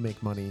of you'll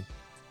make money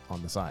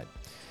on the side.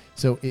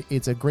 So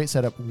it's a great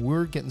setup.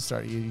 We're getting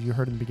started. You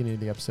heard in the beginning of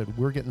the episode,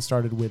 we're getting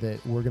started with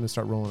it. We're going to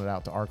start rolling it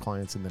out to our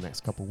clients in the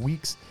next couple of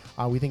weeks.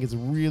 We think it's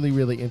really,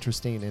 really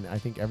interesting, and I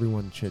think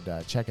everyone should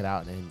check it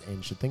out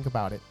and should think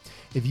about it.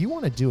 If you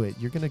want to do it,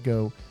 you're going to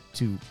go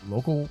to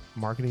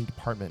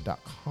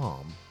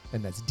localmarketingdepartment.com,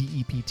 and that's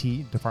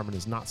DEPT. Department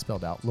is not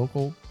spelled out.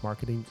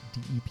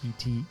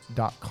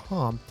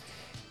 Localmarketingdept.com.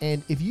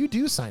 And if you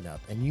do sign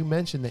up and you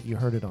mention that you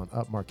heard it on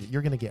Upmarket,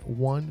 you're going to get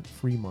 1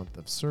 free month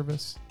of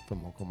service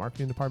from local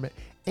marketing department.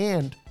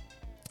 And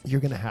you're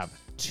going to have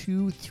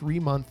 2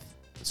 3-month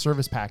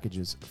service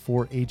packages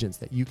for agents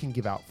that you can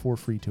give out for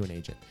free to an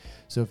agent.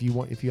 So if you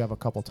have a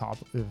couple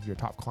of your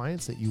top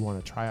clients that you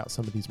want to try out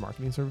some of these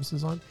marketing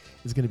services on,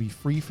 it's going to be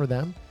free for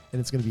them,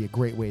 and it's going to be a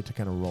great way to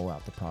kind of roll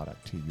out the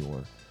product to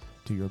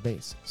your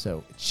base.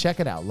 So check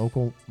it out,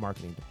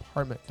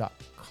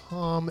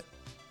 localmarketingdepartment.com.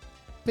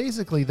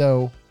 Basically,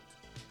 though,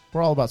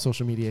 we're all about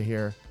social media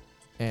here,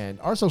 and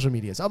our social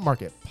media is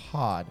Upmarket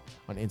Pod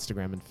on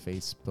Instagram and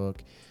Facebook.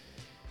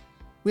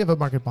 We have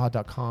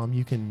upmarketpod.com.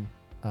 You can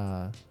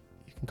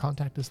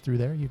contact us through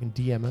there. You can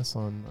DM us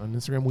on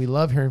Instagram. We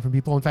love hearing from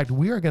people. In fact,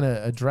 we are going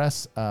to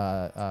address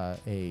a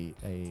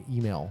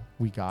email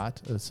we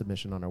got, a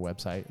submission on our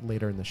website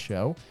later in the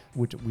show,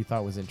 which we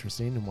thought was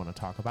interesting and want to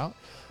talk about.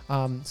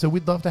 So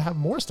we'd love to have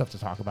more stuff to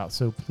talk about.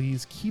 So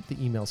please keep the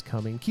emails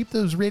coming. Keep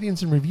those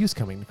ratings and reviews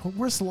coming.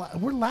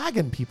 We're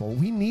lagging, people.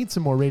 We need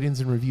some more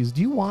ratings and reviews.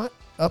 Do you want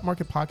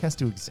Upmarket Podcast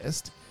to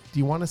exist? Do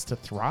you want us to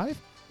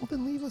thrive? Well,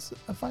 then leave us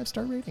a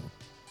 5-star rating.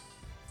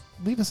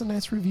 Leave us a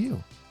nice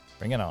review.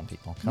 Bring it on,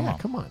 people.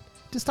 Come on.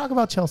 Just talk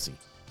about Chelsea,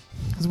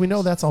 because we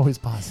know that's always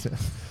positive.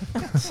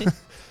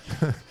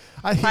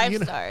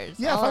 5 stars.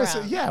 Yeah, 5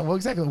 stars. Yeah, well,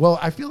 exactly. Well,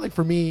 I feel like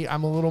for me,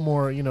 I'm a little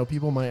more,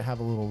 people might have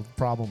a little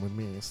problem with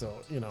me. So,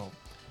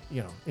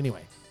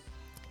 anyway,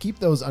 keep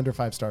those under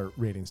 5-star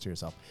ratings to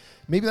yourself.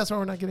 Maybe that's why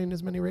we're not getting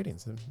as many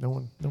ratings. No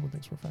one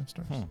thinks we're 5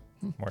 stars.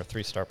 We're a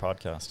 3-star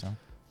podcast, huh?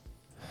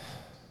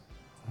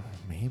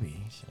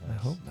 Maybe. I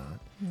hope not.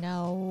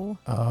 No.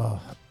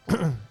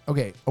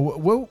 Okay.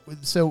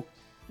 So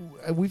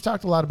we've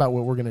talked a lot about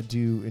what we're going to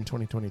do in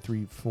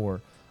 2023 for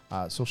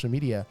social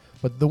media.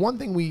 But the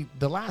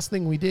last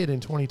thing we did in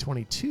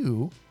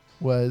 2022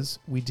 was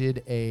we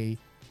did a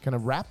kind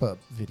of wrap-up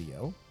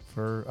video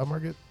for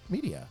Upmarket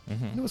Media.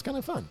 Mm-hmm. And it was kind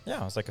of fun.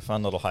 Yeah, it was like a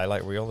fun little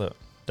highlight reel that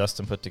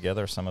Dustin put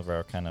together. Some of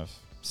our kind of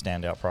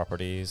standout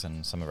properties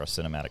and some of our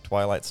cinematic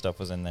Twilight stuff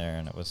was in there,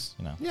 and it was,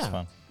 it was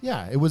fun.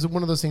 Yeah, it was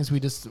one of those things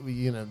it was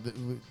a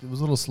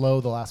little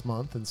slow the last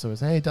month, and so it was,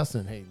 hey,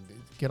 Dustin,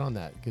 get on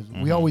that, because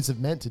we always have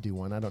meant to do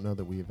one. I don't know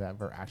that we've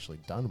ever actually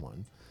done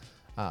one.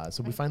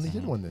 So we finally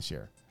did one this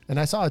year. And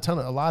I saw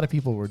a lot of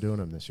people were doing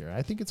them this year.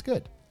 I think it's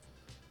good.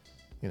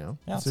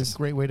 It's a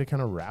great way to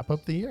kind of wrap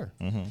up the year.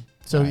 Mm-hmm.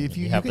 So if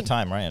you have the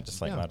time, right?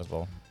 Just might as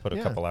well put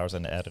a couple hours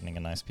into editing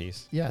a nice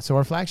piece. Yeah. So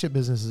our flagship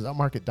business is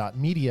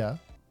upmarket.media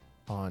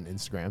on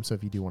Instagram. So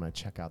if you do want to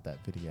check out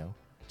that video,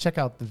 check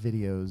out the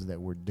videos that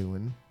we're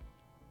doing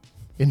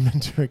in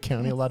Ventura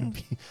County. A lot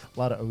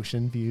of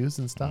ocean views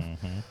and stuff.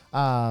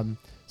 Mm-hmm.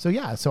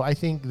 So I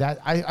think that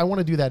I want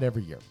to do that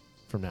every year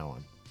from now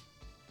on.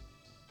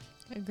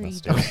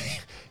 Agreed.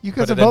 You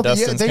guys are both.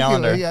 Thank you.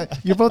 Yeah,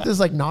 you're both just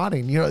like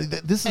nodding.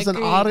 This is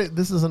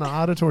This is an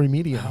auditory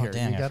medium here.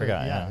 Dang, I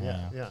forgot.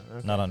 Yeah. Okay.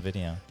 Not on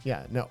video.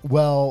 Yeah. No.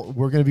 Well,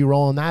 we're going to be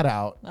rolling that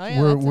out. Oh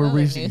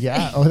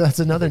yeah. That's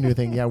another new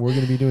thing. Yeah, we're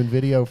going to be doing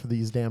video for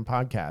these damn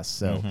podcasts.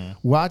 So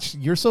watch,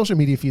 your social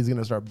media feed is going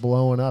to start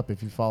blowing up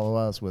if you follow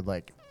us with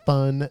like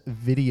fun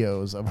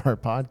videos of our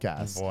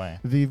podcast. Oh boy.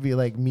 It'd be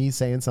like me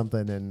saying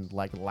something and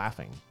like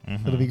laughing.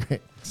 It'll be great.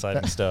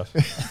 Exciting stuff.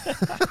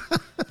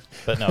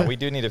 But no, we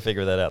do need to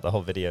figure that out. The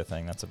whole video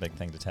thing, that's a big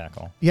thing to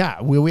tackle.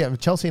 Yeah, we have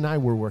Chelsea and I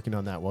were working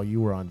on that while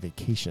you were on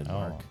vacation,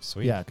 Mark. Oh,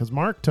 sweet. Yeah, because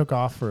Mark took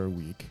off for a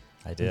week.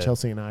 I did. And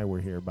Chelsea and I were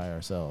here by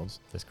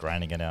ourselves. Just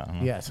grinding it out. Huh?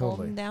 Yeah, totally.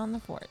 Holding down the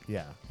fort.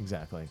 Yeah,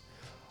 exactly.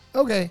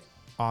 Okay,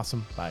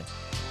 awesome. Bye.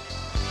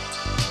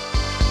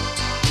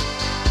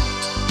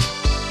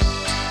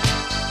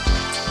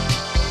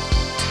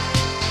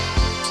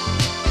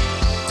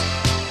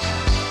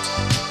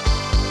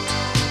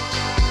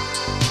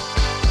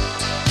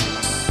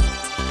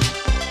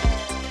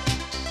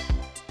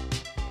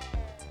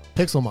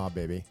 Pixel Mob,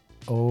 baby.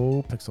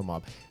 Oh, Pixel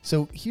Mob.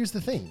 So here's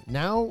the thing.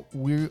 Now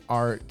we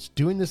are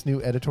doing this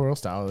new editorial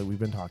style that we've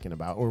been talking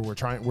about, or we're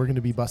going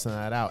to be busting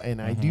that out. And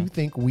I do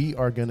think we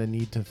are going to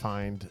need to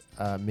find,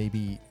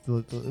 maybe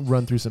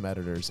run through some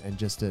editors and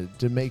just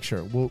to make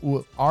sure.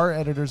 Our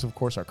editors, of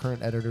course, our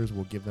current editors,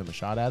 will give them a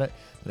shot at it.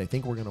 But I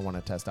think we're going to want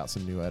to test out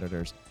some new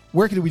editors.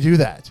 Where can we do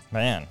that?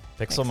 Man,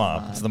 Pixel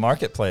Mob. It's the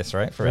marketplace,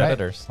 right? For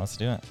editors. Let's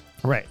do it.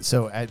 Right.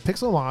 So at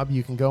Pixel Mob,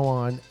 you can go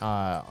on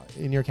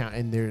in your account,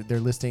 and they're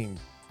listing,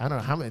 I don't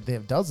know how many, they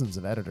have dozens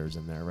of editors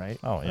in there, right?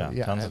 Oh,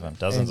 yeah. Tons of them.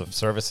 Dozens of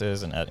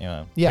services and, pick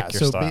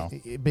your style.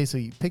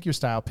 Basically, pick your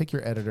style, pick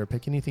your editor,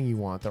 pick anything you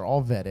want. They're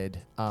all vetted.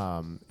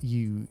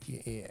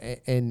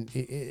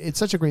 It's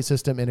such a great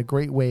system and a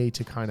great way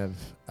to kind of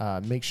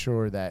make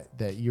sure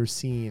that you're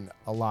seeing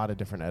a lot of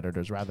different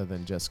editors rather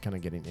than just kind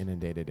of getting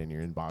inundated in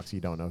your inbox. You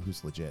don't know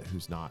who's legit,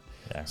 who's not.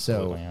 Yeah,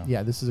 so,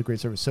 this is a great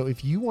service. So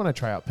if you want to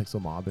try out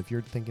Pixel Mob, if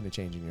you're thinking of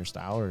changing your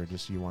style or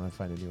just you want to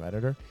find a new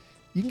editor,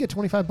 you can get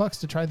 $25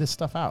 to try this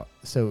stuff out.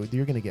 So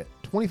you're going to get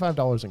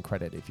 $25 in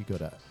credit if you go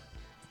to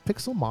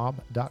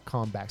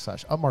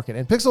pixelmob.com/upmarket.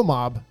 And Pixel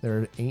Mob,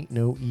 there ain't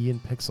no E in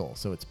pixel.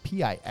 So it's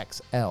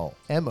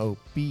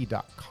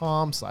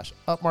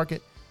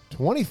pixlmob.com/upmarket.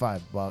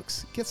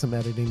 $25. Get some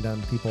editing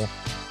done, people.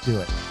 Do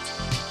it.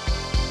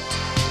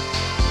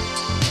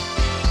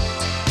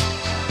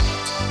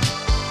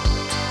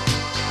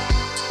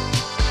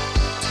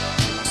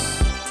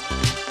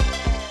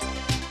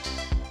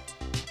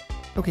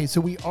 Okay,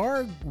 so we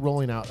are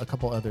rolling out a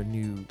couple other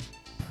new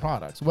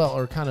products. Well,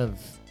 or kind of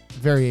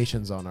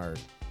variations on our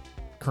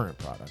current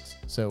products.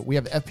 So we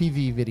have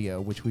FPV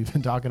video, which we've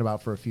been talking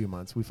about for a few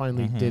months. We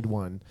finally did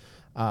one.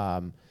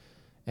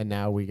 And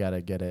now we got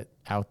to get it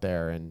out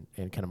there and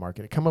kind of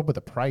market it, come up with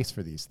a price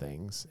for these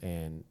things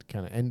and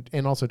kind of,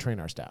 and also train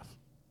our staff.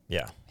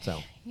 Yeah. So,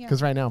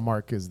 because right now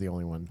Mark is the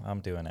only one. I'm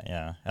doing it.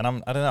 Yeah. And I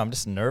don't know, I'm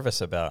just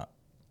nervous about,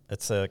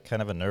 it's a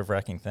kind of a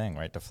nerve-wracking thing,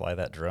 right? To fly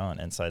that drone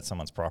inside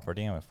someone's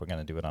property. And if we're going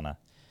to do it on a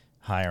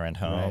higher end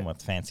home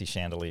with fancy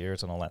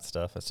chandeliers and all that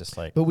stuff, it's just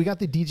like. But we got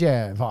the DJI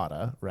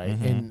Avata, right?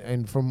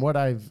 And from what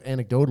I've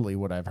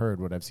heard,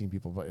 what I've seen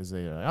people is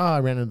they, I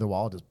ran into the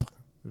wall, just.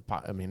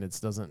 I mean, it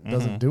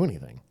doesn't do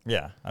anything.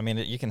 Yeah, I mean,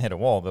 you can hit a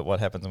wall, but what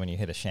happens when you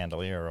hit a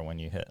chandelier or when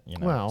you hit,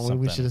 Well, something?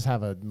 We should just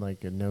have a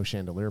no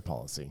chandelier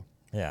policy.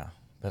 Yeah,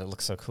 but it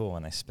looks so cool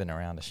when they spin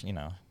around.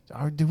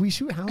 Do we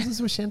shoot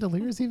houses with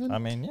chandeliers even? I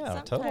mean,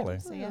 yeah, totally.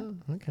 Yeah.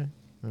 Okay.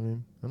 I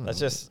mean, I don't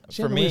that's know. just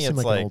for me. It's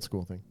like an old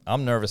school thing.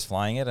 I'm nervous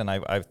flying it, and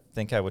I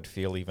think I would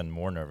feel even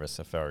more nervous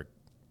if our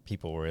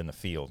people were in the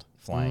field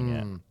flying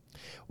it.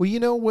 Well, you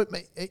know what?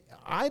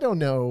 I don't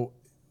know.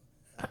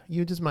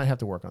 You just might have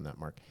to work on that,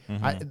 Mark.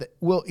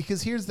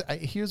 Because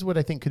here's what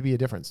I think could be a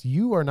difference.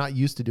 You are not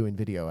used to doing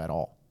video at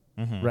all,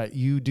 right?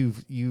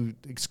 You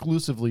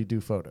exclusively do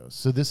photos.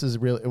 So this is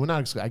really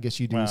not. I guess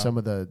you do some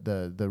of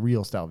the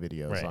real style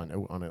videos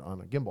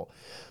on a gimbal,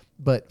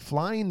 but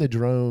flying the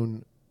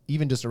drone,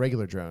 even just a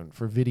regular drone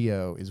for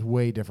video, is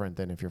way different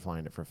than if you're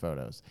flying it for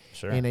photos.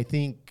 Sure. And I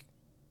think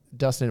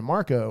Dustin and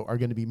Marco are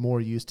going to be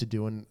more used to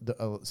doing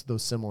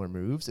those similar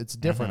moves. It's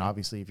different,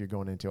 obviously, if you're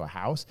going into a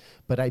house,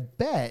 but I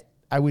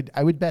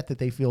would bet that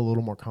they feel a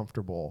little more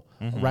comfortable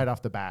right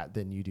off the bat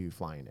than you do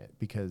flying it,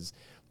 because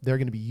they're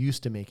going to be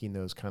used to making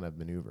those kind of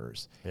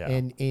maneuvers. Yeah.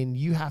 And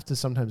you have to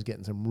sometimes get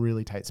in some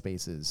really tight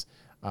spaces,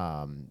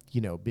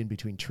 in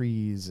between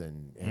trees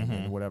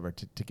and whatever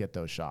to get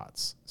those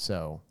shots.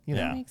 So,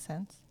 That makes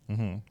sense.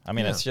 I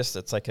mean,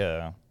 it's like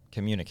a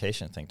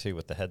communication thing too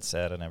with the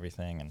headset and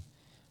everything. And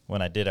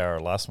when I did our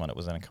last one, it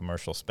was in a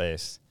commercial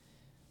space.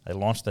 I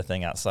launched the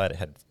thing outside. It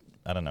had,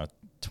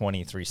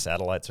 23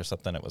 satellites or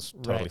something. It was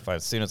totally fine.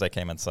 As soon as I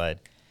came inside,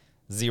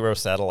 0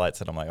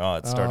 satellites, and I'm like,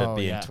 it started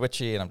being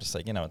twitchy, and I'm just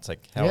like, it's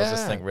like, how does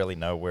this thing really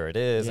know where it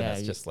is? And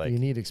it's just like, you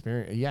need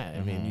experience. Yeah,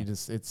 I mean,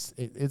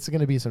 it's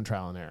going to be some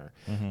trial and error,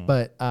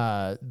 but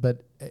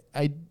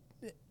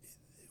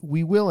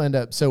we will end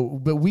up.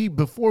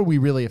 Before we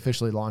really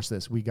officially launch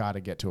this, we got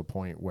to get to a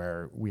point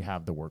where we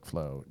have the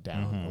workflow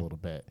down a little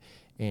bit.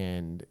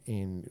 And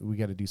we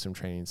got to do some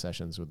training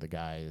sessions with the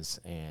guys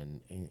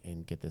and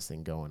get this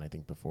thing going, I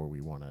think, before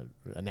we want to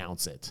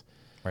announce it.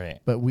 Right.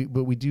 But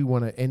we do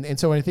want to, and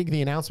so I think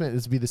the announcement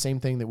is to be the same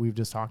thing that we've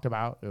just talked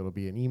about. It'll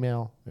be an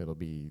email. It'll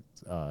be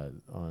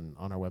on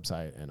our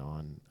website and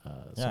on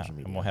social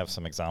media. And we'll have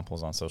some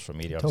examples on social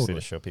media, obviously,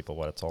 to show people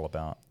what it's all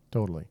about.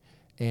 Totally.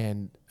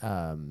 And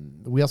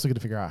we also got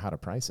to figure out how to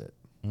price it.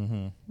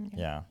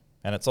 Yeah.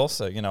 And it's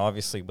also,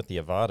 obviously with the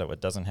Avata,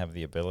 it doesn't have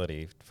the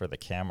ability for the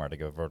camera to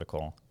go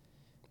vertical.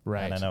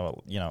 Right. And I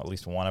know, at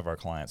least one of our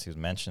clients who's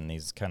mentioned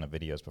these kind of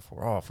videos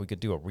before, if we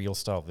could do a real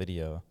style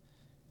video,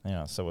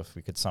 so if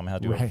we could somehow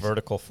do a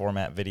vertical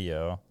format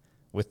video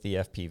with the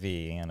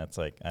FPV, and it's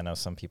like, I know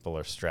some people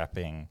are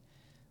strapping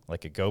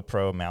like a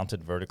GoPro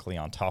mounted vertically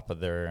on top of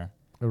their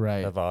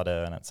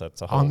Avata, and it's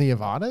a whole... On the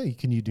Avata?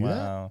 Can you do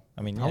that?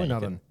 I mean, probably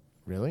not.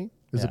 Really?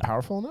 Is it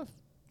powerful enough?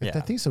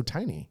 That thing's so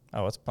tiny.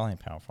 Oh, it's probably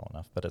powerful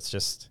enough, but it's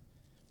just,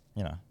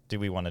 do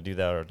we want to do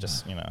that, or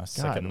just,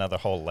 it's like another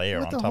whole layer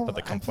on top of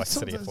the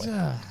complexity of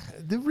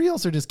the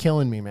reels are just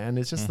killing me, man.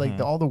 It's just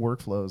like all the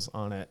workflows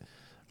on it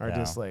are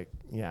just like,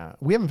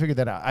 we haven't figured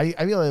that out. I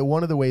feel like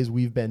one of the ways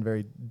we've been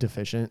very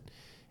deficient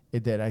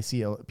that I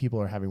see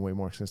people are having way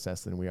more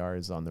success than we are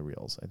is on the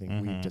reels. I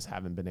think we just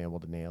haven't been able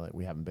to nail it.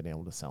 We haven't been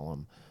able to sell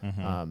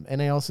them.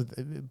 And I also,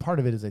 part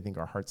of it is I think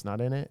our heart's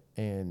not in it,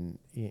 and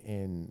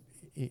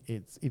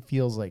it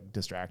feels like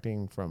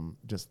distracting from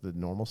just the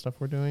normal stuff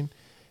we're doing.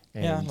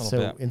 And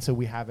so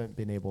we haven't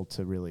been able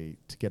to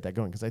get that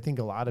going, because I think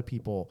a lot of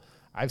people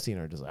I've seen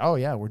are just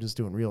like, we're just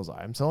doing reels.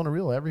 I'm selling a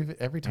reel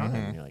every time.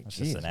 And you're like, it's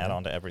just an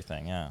add-on to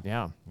everything.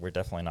 Yeah. We're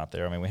definitely not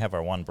there. I mean, we have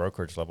our one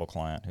brokerage level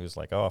client who's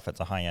like, if it's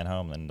a high-end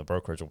home, then the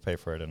brokerage will pay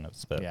for it. And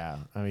it's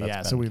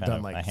so we've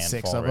done like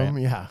 6 of them.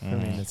 Yeah. I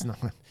mean, it's not.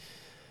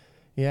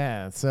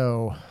 Yeah.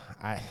 So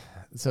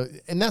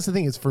and that's the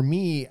thing is, for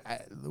me,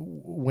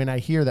 when I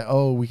hear that,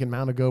 we can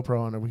mount a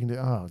GoPro on it, we can do,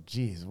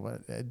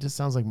 what? It just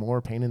sounds like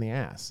more pain in the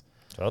ass.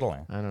 Totally.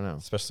 I don't know.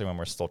 Especially when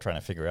we're still trying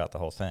to figure out the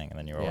whole thing, and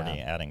then you're already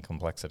adding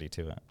complexity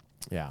to it.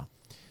 Yeah.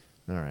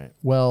 All right.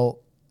 Well,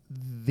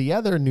 the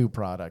other new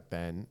product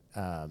then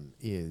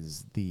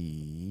is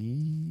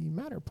the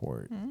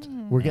Matterport.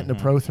 We're getting a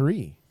Pro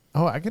 3.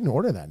 I can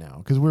order that now,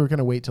 because we were going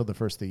to wait till the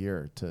first of the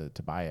year to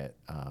buy it.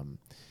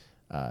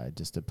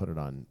 just to put it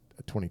on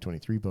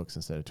 2023 books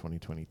instead of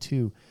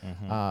 2022.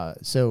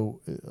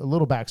 So a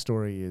little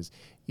backstory is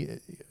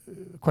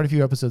quite a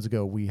few episodes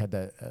ago, we had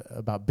that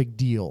about big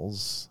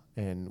deals,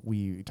 and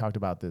we talked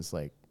about this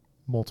like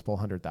multiple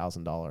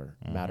 $100,000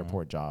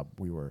 Matterport job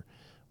we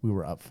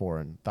were up for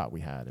and thought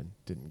we had and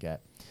didn't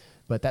get.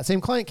 But that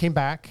same client came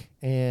back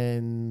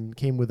and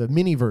came with a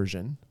mini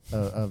version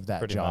of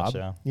that job.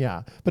 Much,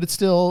 yeah. But it's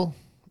still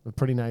a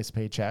pretty nice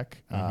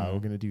paycheck. We're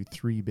going to do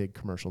 3 big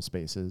commercial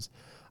spaces.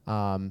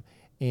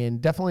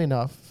 And definitely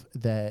enough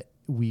that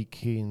we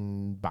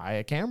can buy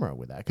a camera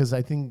with that. Because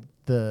I think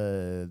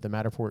the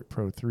Matterport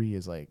Pro 3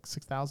 is like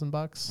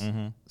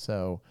 $6,000.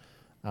 So,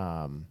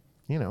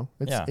 you know,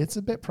 it's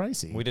a bit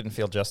pricey. We didn't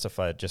feel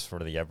justified just for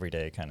the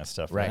everyday kind of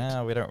stuff.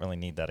 Right. We don't really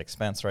need that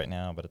expense right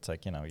now, but it's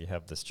like, you know, you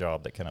have this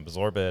job that can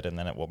absorb it, and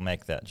then it will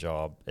make that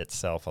job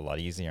itself a lot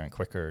easier and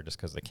quicker just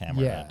because the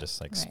camera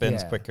just like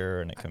spins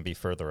quicker and it can be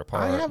further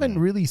apart. I haven't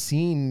really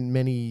seen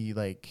many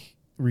like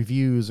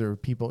reviews or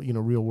people, you know,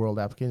 real world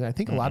applications. I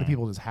think a lot of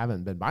people just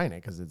haven't been buying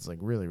it because it's like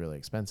really, really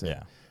expensive.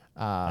 Yeah.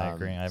 I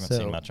agree. I haven't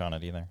seen much on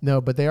it either. No,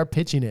 but they are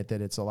pitching it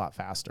that it's a lot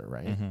faster,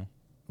 right?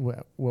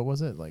 What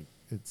was it? Like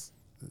it's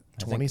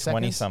 20 seconds?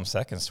 20 some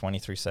seconds,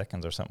 23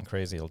 seconds or something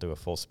crazy. It'll do a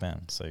full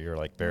spin. So you're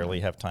like barely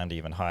have time to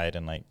even hide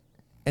and like.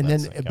 And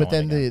then, but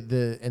then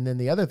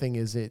the other thing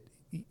is the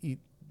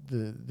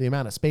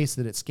amount of space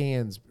that it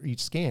scans,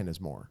 each scan is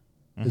more.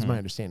 Is my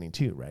understanding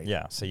too, right?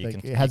 Yeah, so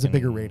it has a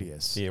bigger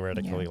radius.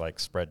 Theoretically, like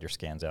spread your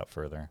scans out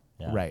further.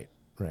 Yeah. Right.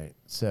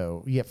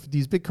 So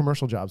these big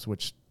commercial jobs,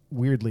 which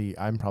weirdly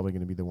I'm probably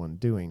going to be the one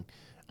doing,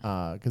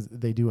 because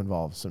they do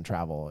involve some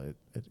travel. It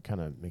kind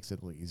of makes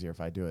it a little easier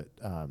if I do it.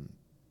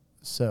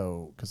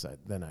 So because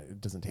then it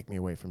doesn't take me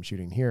away from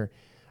shooting here.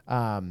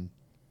 I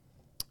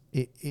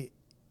don't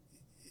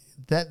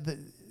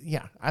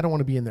want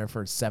to be in there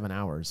for 7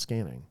 hours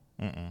scanning.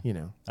 You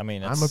know, I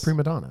mean, I'm a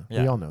prima donna.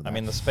 Yeah. We all know that. I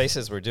mean, the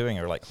spaces we're doing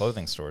are like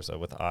clothing stores, though,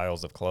 with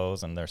aisles of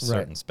clothes, and there's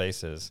certain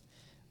spaces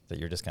that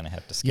you're just going to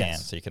have to scan,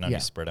 so you can only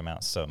spread them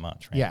out so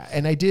much. Right? Yeah,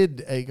 and I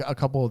did a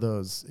couple of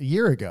those a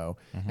year ago,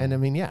 and I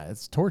mean,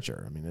 it's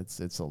torture. I mean,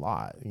 it's a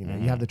lot. You know,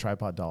 you have the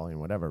tripod dolly and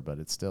whatever, but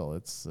it's still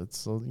it's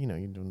you know,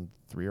 you're doing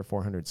 300 or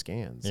 400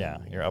 scans. Yeah,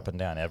 you're up and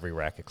down every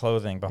rack of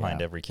clothing,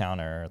 behind every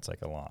counter. It's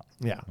like a lot.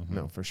 Yeah,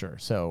 no, for sure.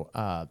 So,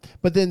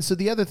 but then so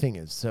the other thing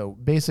is, so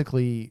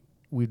basically,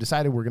 we've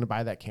decided we're going to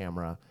buy that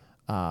camera.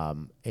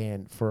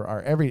 And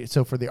for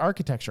for the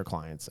architecture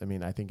clients, I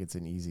mean, I think it's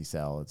an easy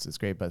sell. It's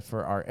great. But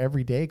for our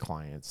everyday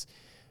clients,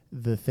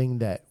 the thing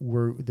that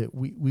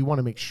we want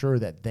to make sure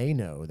that they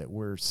know that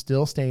we're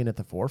still staying at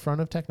the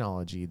forefront of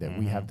technology, that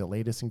we have the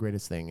latest and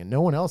greatest thing, and no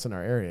one else in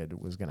our area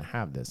was going to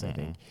have this, I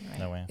think. Right.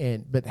 No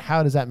way. But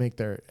how does that make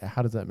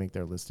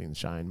their listings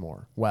shine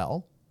more?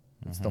 Well,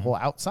 it's the whole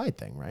outside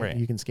thing, right?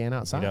 You can scan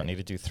outside. You don't need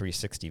to do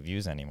 360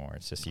 views anymore.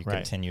 It's just you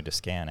continue to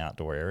scan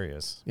outdoor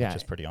areas, which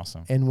is pretty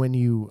awesome. And when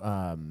you,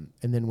 and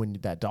then when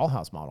that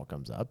dollhouse model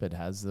comes up, it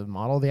has the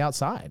model of the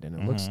outside, and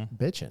it looks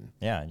bitchin'.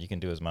 Yeah, you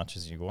can do as much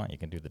as you want. You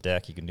can do the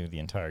deck. You can do the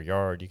entire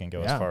yard. You can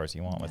go as far as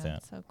you want with it.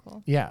 That's so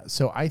cool. Yeah,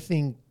 so I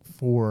think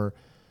for,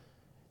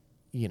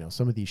 you know,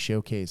 some of these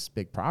showcase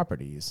big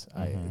properties,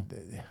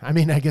 I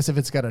mean, I guess if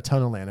it's got a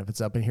ton of land, if it's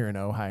up in here in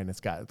Ojai and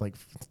it's got like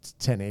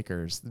 10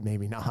 acres,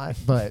 maybe not,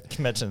 but.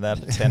 Imagine that,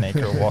 a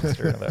 10-acre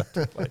walkthrough.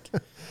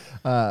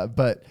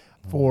 But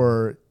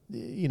for,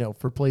 you know,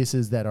 for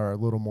places that are a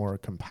little more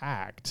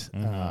compact,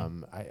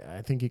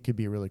 I think it could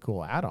be a really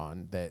cool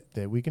add-on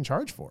that we can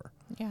charge for.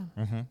 Yeah.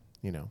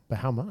 You know, but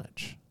how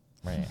much?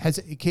 Right.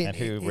 And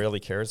who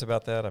really cares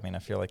about that? I mean, I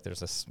feel like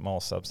there's a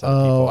small subset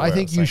of people. Oh, I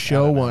think you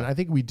show one. I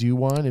think we do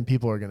one, and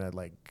people are gonna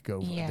like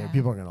go. Yeah.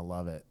 People are gonna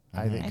love it.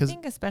 I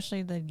think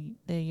especially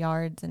the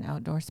yards and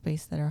outdoor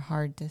space that are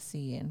hard to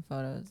see in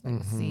photos,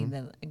 like see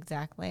the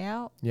exact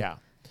layout. Yeah.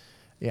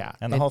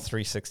 And the whole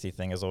 360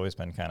 thing has always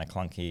been kind of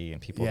clunky,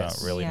 and people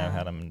don't really know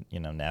how to, you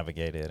know,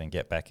 navigate it and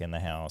get back in the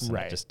house, and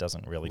it just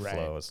doesn't really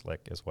flow as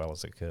well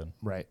as it could.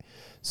 Right.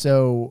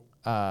 So.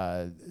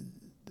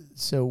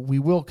 So we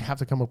will have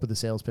to come up with a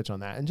sales pitch on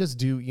that, and just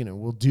do, you know,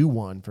 we'll do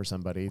one for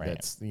somebody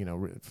that's, you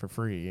know, for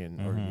free and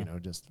or, you know,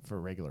 just for a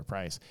regular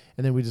price,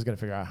 and then we just got to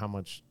figure out how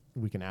much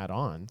we can add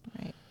on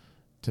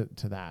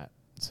to that.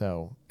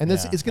 So, and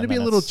this it's going to be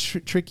a little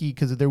tricky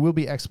because there will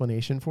be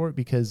explanation for it,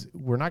 because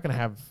we're not going to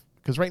have,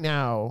 because right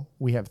now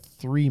we have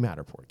 3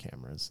 Matterport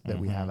cameras that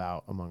we have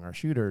out among our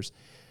shooters.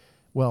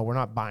 Well, we're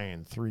not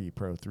buying 3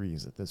 Pro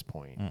 3s at this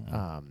point.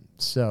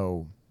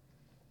 So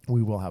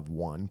we will have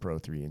 1 Pro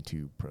 3 and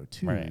 2 Pro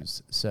 2s.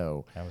 Right.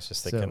 So I was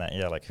just thinking that,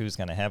 like who's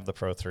going to have the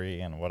Pro 3,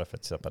 and what if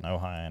it's up in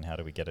Ojai, and how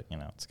do we get it? You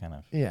know, it's kind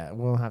of. Yeah,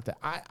 we'll have to.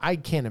 I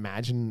can't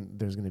imagine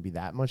there's going to be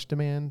that much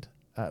demand.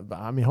 But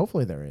I mean,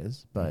 hopefully there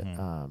is, but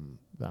I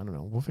don't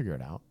know. We'll figure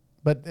it out.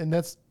 But, and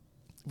that's,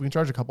 we can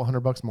charge a couple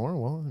 $100 more.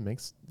 Well, it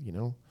makes, you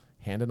know,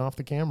 handing off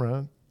the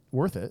camera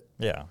worth it.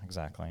 Yeah,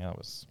 exactly.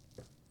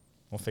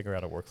 We'll figure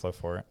out a workflow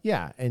for it.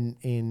 Yeah.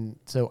 And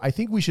so I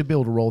think we should be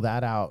able to roll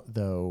that out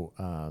though,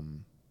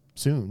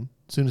 soon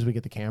as we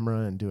get the camera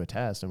and do a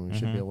test, and we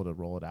should be able to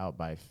roll it out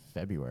by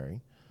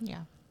February.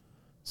 Yeah.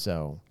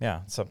 So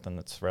yeah, something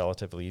that's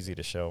relatively easy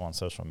to show on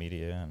social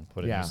media and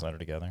put a newsletter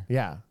together.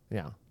 Yeah,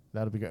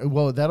 that'll be good.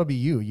 Well, that'll be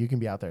you. You can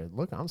be out there.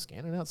 Look, I'm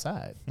scanning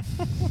outside.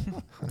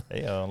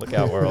 Hey, look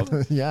out,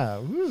 world. Yeah.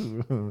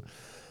 Woo.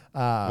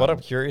 What I'm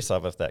curious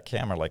of, if that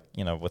camera, like,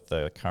 with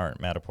the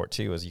current Matterport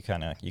 2, is you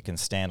can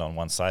stand on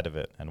one side of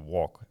it and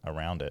walk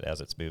around it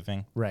as it's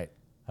moving. Right.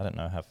 I don't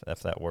know if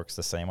that works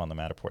the same on the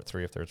Matterport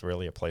 3, if there's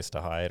really a place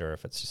to hide, or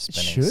if it's just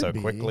spinning so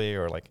quickly,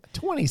 or like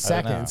 20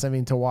 seconds. I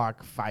mean, to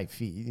walk 5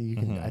 feet, you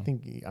can. I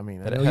think. I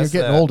mean, I know you're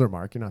getting older,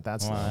 Mark. You're not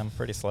that slow. Well, I'm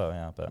pretty slow,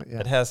 yeah, but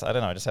it has. I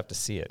don't know. I just have to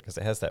see it because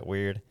it has that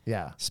weird,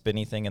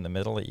 spinny thing in the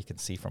middle that you can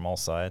see from all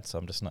sides. So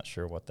I'm just not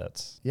sure what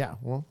that's. Yeah.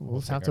 Well, we'll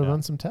just have to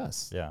run some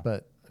tests. Yeah.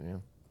 But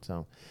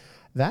so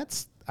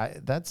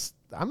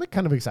I'm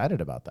kind of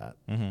excited about that.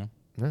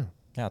 Mm-hmm. Yeah.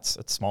 Yeah. It's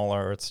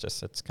smaller.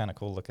 It's kind of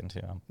cool looking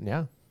too.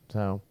 Yeah.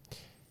 So,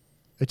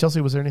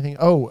 Chelsea, was there anything?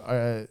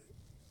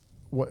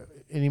 What?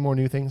 Any more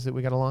new things that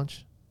we got to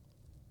launch?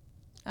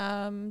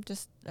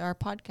 Just our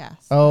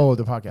podcast. Oh,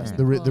 the podcast,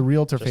 the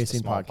realtor just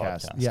facing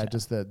podcast. Yeah,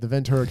 just the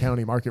Ventura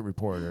County Market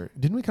Report. Or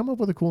didn't we come up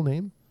with a cool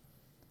name?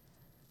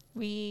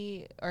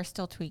 We are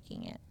still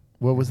tweaking it.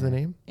 What was the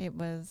name? It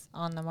was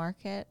On the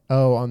Market.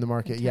 Oh, On the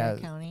Market. Ventura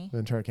County.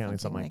 Ventura County,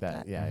 something like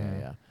that. Yeah,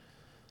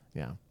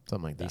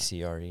 something like that.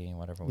 DCRE,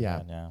 whatever we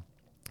had. Yeah.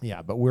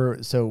 Yeah, but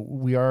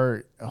we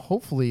are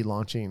hopefully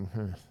launching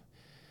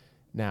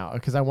now,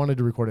 because I wanted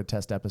to record a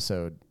test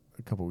episode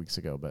a couple weeks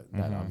ago, but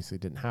that obviously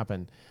didn't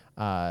happen.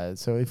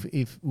 So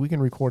if we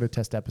can record a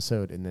test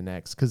episode in the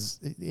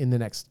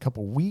next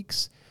couple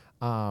weeks,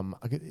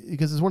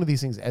 because it's one of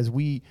these things, as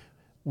we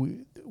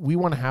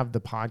want to have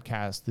the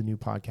new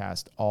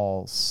podcast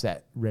all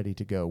set, ready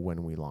to go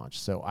when we launch.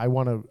 So I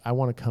want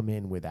to come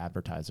in with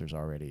advertisers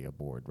already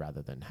aboard,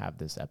 rather than have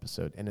this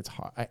episode. And it's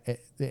hard,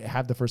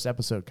 have the first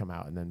episode come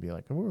out and then be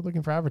like, oh, we're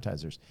looking for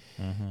advertisers.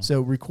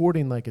 So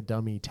recording like a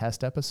dummy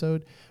test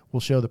episode will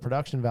show the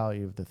production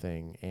value of the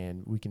thing,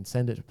 and we can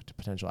send it to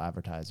potential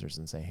advertisers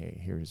and say, hey,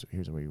 here's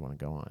where you want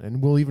to go on.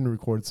 And we'll even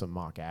record some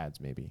mock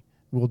ads maybe.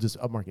 We'll just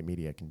Upmarket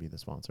Media can be the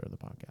sponsor of the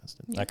podcast.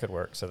 That could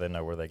work, so they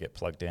know where they get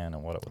plugged in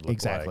and what it would look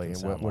exactly,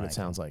 like. And what it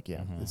sounds like,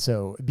 yeah.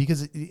 So,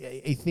 because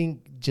I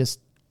think just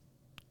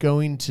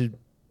going to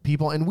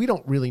people, and we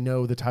don't really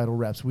know the title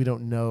reps. We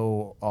don't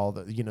know all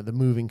the, the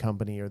moving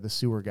company or the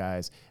sewer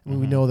guys. I mean,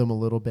 we know them a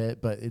little bit,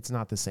 but it's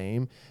not the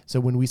same. So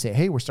when we say,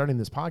 hey, we're starting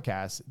this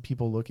podcast,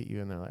 people look at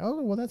you and they're like,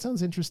 oh, well, that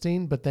sounds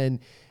interesting. But then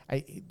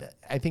I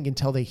think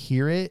until they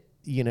hear it,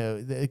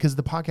 because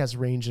the podcasts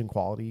range in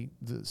quality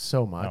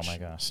so much. Oh my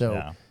gosh. So,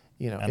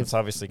 and it's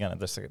obviously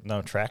there's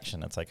no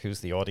traction. It's like,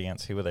 who's the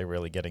audience? Who are they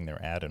really getting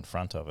their ad in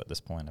front of at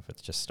this point if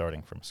it's just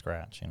starting from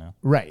scratch,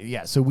 Right.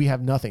 Yeah. So we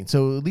have nothing.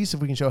 So at least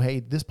if we can show, hey,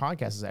 this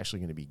podcast is actually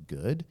going to be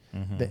good,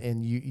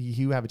 and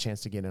you have a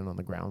chance to get in on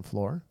the ground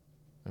floor.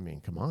 I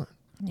mean, come on.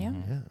 Yeah.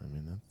 Yeah. I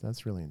mean,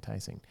 that's really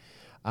enticing.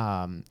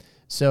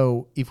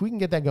 So if we can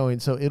get that going,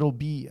 so it'll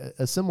be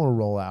a similar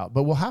rollout,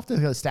 but we'll have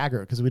to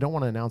stagger it because we don't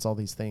want to announce all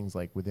these things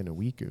like within a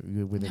week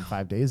or within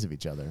 5 days of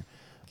each other.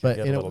 But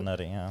get a little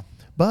nutty, yeah.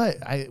 But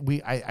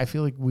I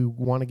feel like we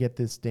want to get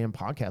this damn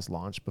podcast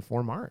launched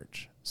before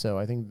March. So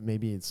I think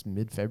maybe it's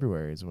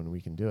mid-February is when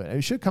we can do it. And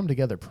it should come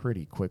together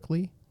pretty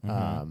quickly.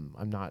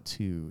 I'm not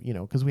too,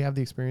 because we have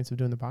the experience of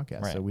doing the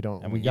podcast, right. So we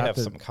don't. And we have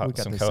some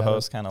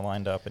co-hosts kind of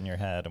lined up in your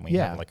head, and we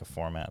have like a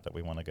format that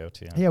we want to go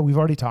to. Yeah, we've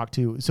already talked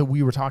to. So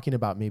we were talking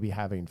about maybe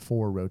having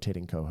 4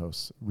 rotating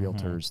co-hosts,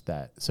 realtors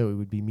so it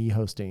would be me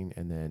hosting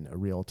and then a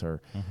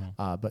realtor.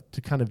 But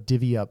to kind of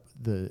divvy up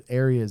the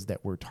areas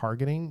that we're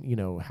targeting,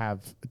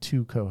 have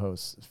 2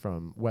 co-hosts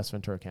from West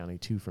Ventura County,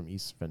 2 from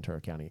East Ventura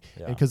County,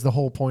 because the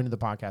whole point of the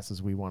podcast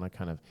is we want to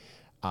kind of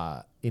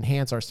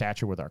enhance our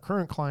stature with our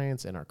current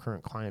clients and our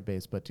current client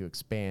base, but to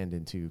expand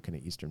into kind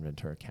of Eastern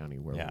Ventura County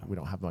where we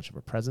don't have much of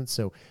a presence.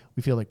 So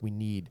we feel like we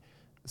need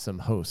some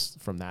hosts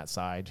from that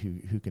side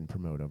who can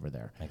promote over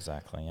there.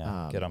 Exactly.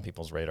 Yeah. Get on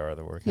people's radar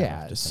that we're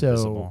just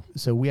invisible.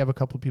 So we have a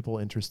couple of people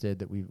interested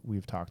that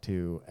we've talked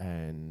to,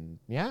 and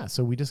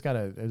so we just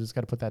gotta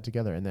put that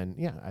together, and then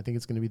I think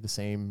it's going to be the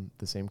same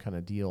kind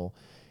of deal.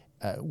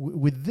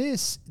 With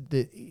this,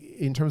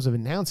 in terms of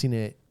announcing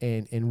it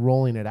and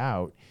rolling it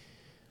out,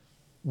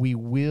 we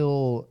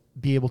will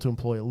be able to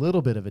employ a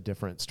little bit of a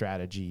different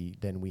strategy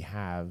than we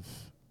have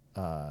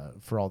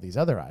for all these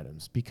other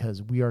items,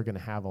 because we are going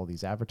to have all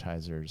these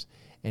advertisers,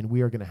 and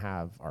we are going to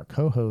have our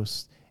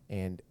co-hosts,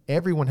 and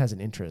everyone has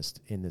an interest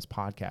in this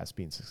podcast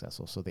being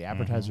successful. So the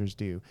advertisers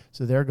do.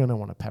 So they're going to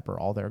want to pepper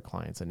all their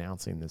clients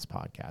announcing this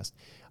podcast.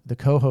 The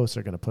co-hosts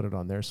are going to put it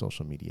on their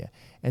social media.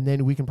 And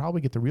then we can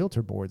probably get the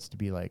realtor boards to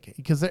be like,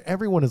 because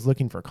everyone is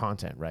looking for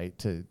content, right?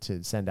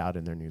 To send out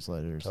in their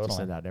newsletters, to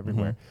send out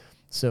everywhere.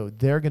 So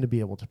they're going to be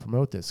able to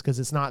promote this, because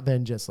it's not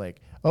then just like,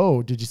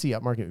 oh, did you see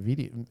Upmarket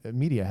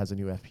Media has a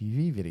new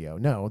FPV video?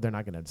 No, they're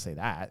not going to say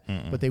that,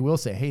 but they will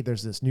say, hey,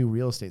 there's this new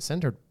real estate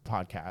centered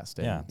podcast.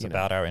 And, it's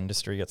about our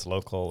industry. It's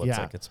local. It's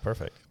like, it's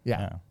perfect.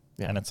 Yeah.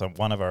 Yeah. And it's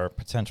one of our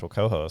potential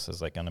co-hosts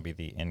is like going to be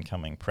the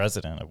incoming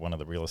president of one of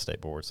the real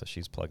estate boards. So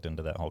she's plugged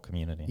into that whole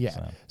community.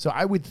 Yeah. So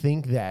I would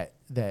think that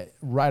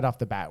right off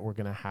the bat, we're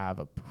going to have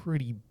a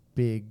pretty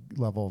big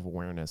level of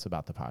awareness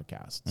about the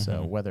podcast. Mm-hmm.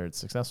 So whether it's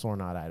successful or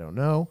not, I don't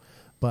know.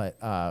 But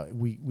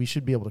we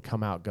should be able to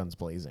come out guns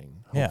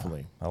blazing,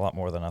 hopefully. Yeah, a lot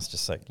more than us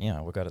just like,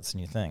 we got this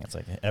new thing. It's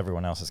like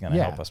everyone else is going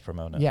to help us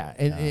promote it. Yeah.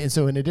 And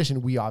so in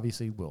addition, we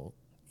obviously will,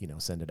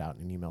 send it out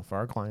in an email for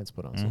our clients,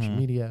 put on social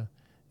media,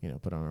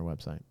 put on our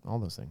website, all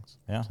those things.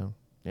 Yeah. So,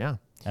 yeah.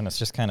 And it's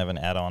just kind of an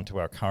add-on to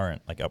our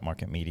current like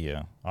upmarket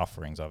media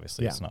offerings.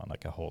 Obviously, it's not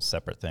like a whole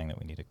separate thing that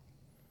we need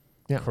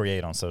to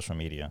create on social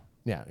media.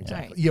 Yeah,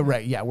 exactly. Right. Yeah,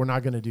 right. Yeah, we're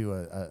not going to do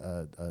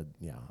a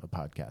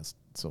podcast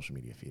social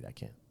media feed. I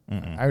can't.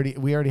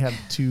 We already have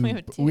two.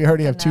 we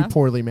already have two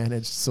poorly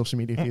managed social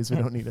media feeds. We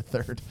don't need a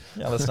third.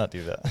 Yeah, let's not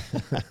do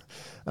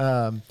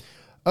that.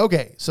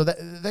 Okay, so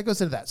that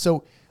goes into that.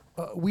 So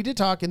we did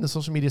talk in the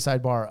social media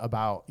sidebar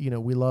about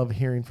we love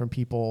hearing from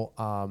people,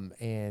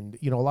 and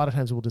a lot of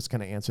times we'll just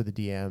kind of answer the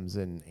DMs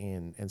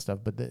and stuff.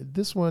 But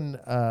this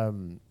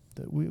one,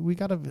 we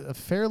got a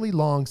fairly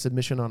long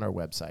submission on our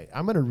website.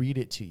 I'm going to read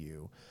it to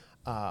you,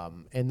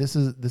 and this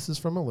is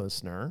from a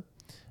listener.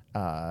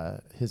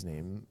 His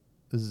name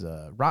is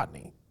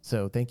Rodney.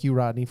 So thank you,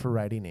 Rodney, for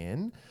writing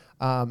in.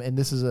 And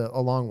this is a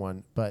long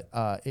one, but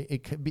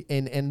it could be.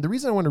 And the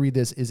reason I want to read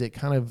this is it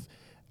kind of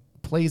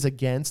plays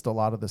against a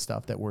lot of the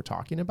stuff that we're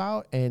talking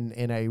about.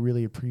 And I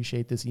really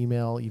appreciate this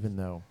email, even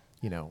though,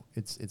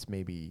 it's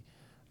maybe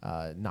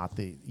not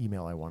the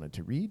email I wanted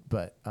to read,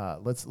 but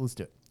let's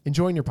do it.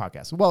 Enjoying your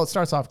podcast. Well, it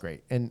starts off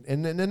great. And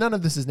none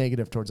of this is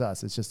negative towards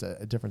us. It's just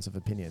a difference of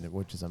opinion,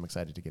 which is I'm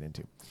excited to get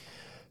into.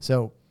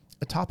 So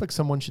a topic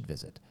someone should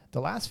visit.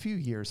 The last few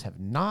years have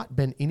not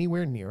been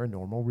anywhere near a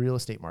normal real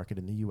estate market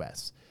in the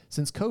U.S.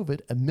 Since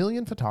COVID, 1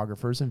 million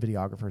photographers and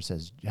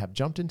videographers have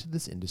jumped into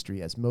this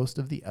industry as most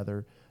of the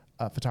other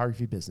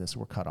photography business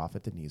were cut off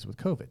at the knees with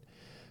COVID.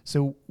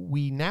 So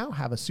we now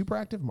have a super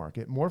active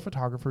market, more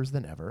photographers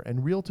than ever,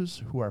 and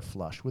realtors who are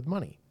flush with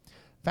money.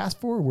 Fast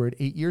forward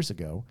 8 years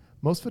ago,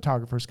 most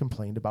photographers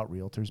complained about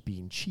realtors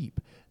being cheap.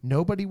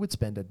 Nobody would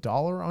spend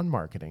 $1 on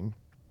marketing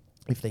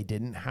if they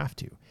didn't have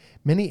to.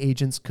 Many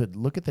agents could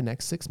look at the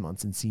next 6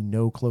 months and see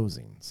no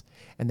closings,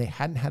 and they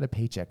hadn't had a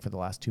paycheck for the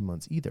last 2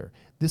 months either.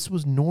 This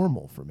was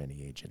normal for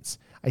many agents.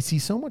 I see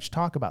so much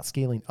talk about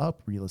scaling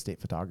up real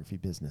estate photography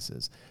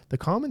businesses. The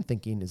common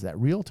thinking is that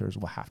realtors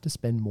will have to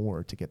spend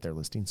more to get their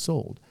listings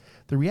sold.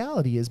 The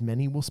reality is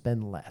many will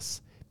spend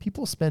less.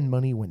 People spend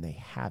money when they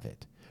have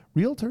it.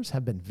 Realtors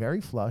have been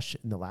very flush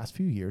in the last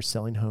few years,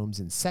 selling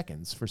homes in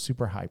seconds for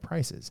super high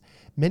prices.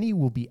 Many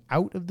will be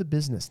out of the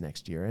business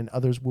next year and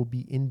others will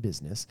be in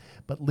business,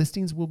 but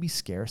listings will be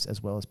scarce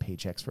as well as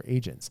paychecks for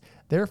agents.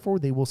 Therefore,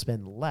 they will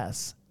spend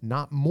less,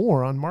 not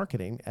more, on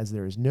marketing, as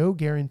there is no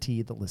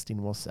guarantee the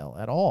listing will sell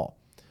at all.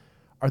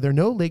 Are there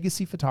no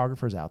legacy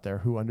photographers out there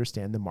who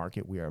understand the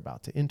market we are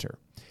about to enter?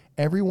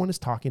 Everyone is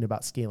talking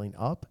about scaling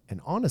up,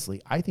 and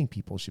honestly, I think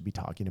people should be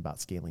talking about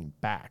scaling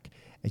back,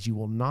 as you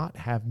will not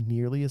have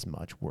nearly as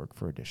much work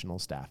for additional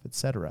staff,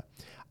 etc.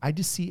 I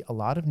just see a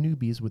lot of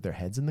newbies with their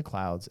heads in the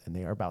clouds, and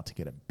they are about to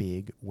get a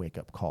big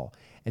wake-up call,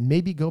 and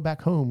maybe go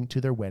back home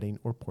to their wedding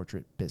or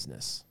portrait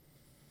business.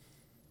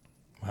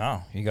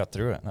 Wow, you got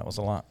through it. That was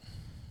a lot.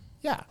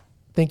 Yeah.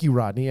 Thank you,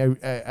 Rodney.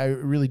 I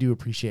really do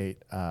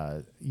appreciate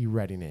you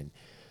writing in.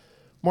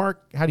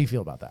 Mark, how do you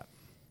feel about that?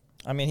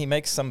 I mean, he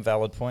makes some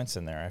valid points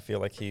in there. I feel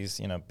like he's,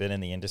 been in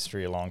the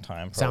industry a long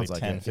time, probably like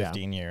 10,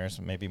 15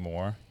 years, maybe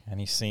more. And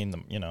he's seen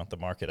the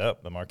market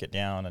up, the market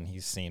down, and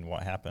he's seen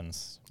what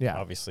happens,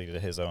 obviously, to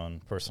his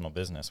own personal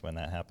business when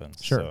that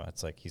happens. Sure. So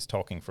it's like he's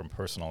talking from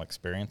personal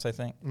experience, I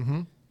think.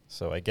 Mm-hmm.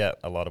 So I get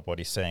a lot of what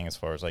he's saying as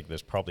far as like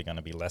there's probably going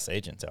to be less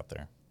agents out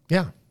there.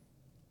 Yeah,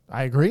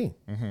 I agree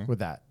with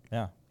that.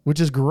 Yeah. Which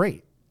is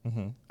great.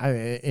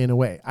 Mm-hmm. In a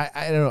way,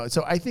 I don't know.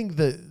 So I think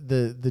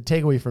the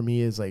takeaway for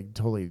me is like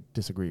totally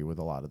disagree with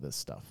a lot of this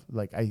stuff.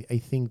 Like I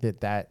think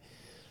that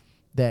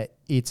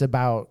it's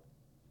about,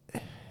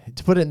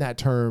 to put it in that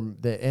term,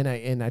 that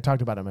and I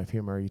talked about it in my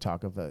humor. You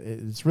talk of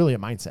it's really a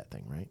mindset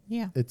thing, right?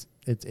 Yeah. It's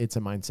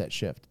a mindset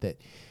shift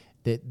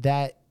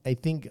that I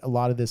think a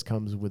lot of this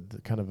comes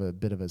with kind of a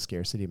bit of a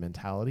scarcity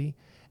mentality.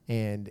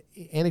 And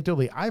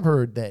anecdotally, I've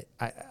heard that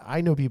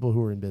I know people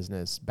who were in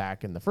business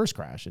back in the first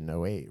crash in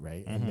 2008,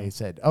 right? Mm-hmm. And they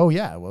said, oh,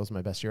 yeah, well, it was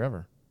my best year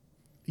ever.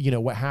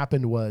 What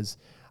happened was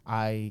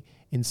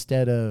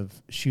instead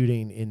of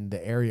shooting in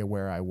the area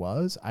where I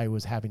was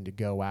having to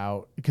go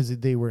out because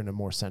they were in a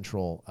more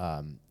central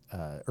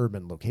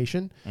urban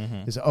location.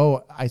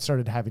 Mm-hmm. I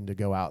started having to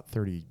go out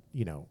 30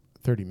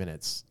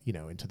 minutes,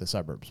 into the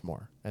suburbs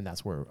more. And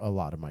that's where a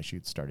lot of my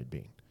shoots started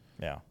being.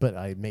 Yeah. But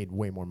I made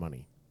way more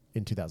money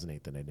in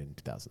 2008 than I did in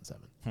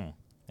 2007.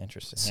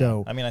 Interesting.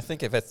 So, I mean, I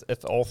think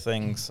if all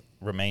things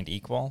remained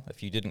equal,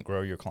 if you didn't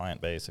grow your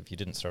client base, if you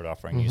didn't start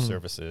offering new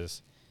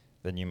services,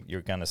 then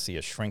you're going to see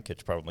a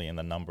shrinkage probably in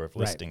the number of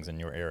listings in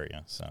your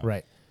area. So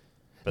right.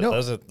 But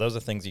those are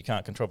things you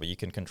can't control, but you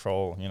can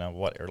control,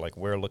 what or like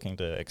we're looking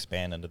to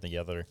expand into the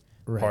other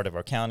part of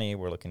our county.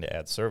 We're looking to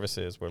add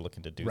services. We're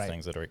looking to do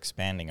things that are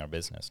expanding our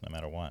business no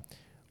matter what.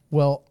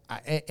 Well,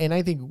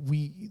 I think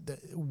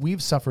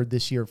we've suffered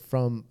this year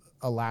from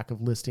a lack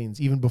of listings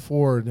even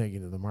before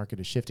the market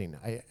is shifting.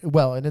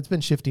 And it's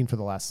been shifting for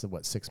the last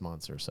 6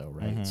 months or so,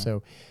 right? Mm-hmm.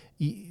 So,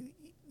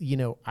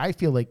 I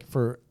feel like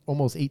for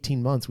almost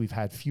 18 months we've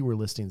had fewer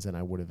listings than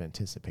I would have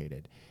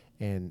anticipated,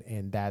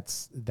 and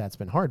that's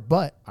been hard.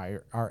 But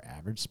our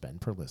average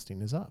spend per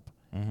listing is up,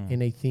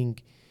 and I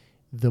think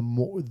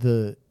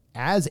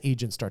as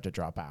agents start to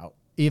drop out,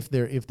 if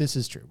this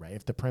is true, right?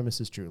 If the premise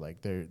is true,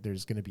 like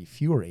there's going to be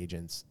fewer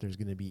agents, there's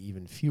going to be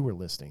even fewer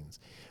listings.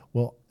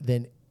 Well,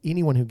 then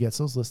anyone who gets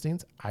those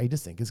listings, I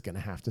just think is going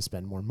to have to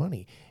spend more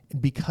money,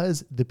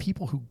 because the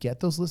people who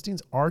get those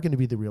listings are going to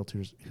be the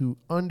realtors who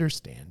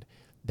understand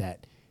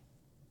that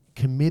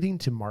committing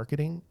to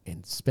marketing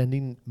and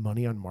spending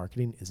money on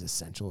marketing is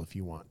essential if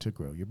you want to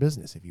grow your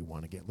business, if you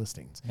want to get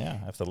listings. Yeah,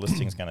 if the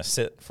listing's going to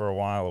sit for a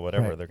while or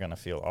whatever, they're going to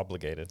feel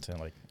obligated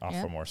to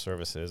offer more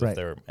services. If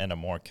they're in a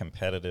more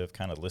competitive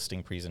kind of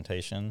listing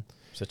presentation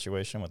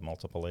situation with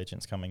multiple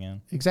agents coming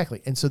in.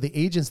 Exactly. And so the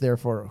agents,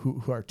 therefore,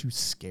 who are too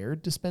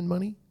scared to spend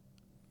money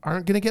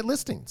aren't going to get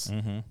listings.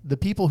 Mm-hmm. The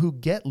people who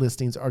get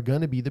listings are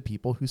going to be the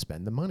people who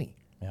spend the money.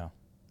 Yeah.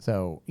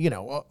 So,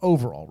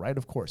 overall, right?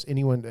 Of course,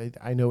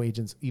 I know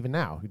agents even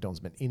now who don't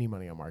spend any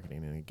money on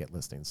marketing and get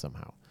listings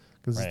somehow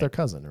because it's their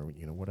cousin or,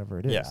 whatever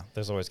it is. Yeah,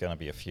 there's always going to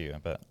be a few,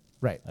 but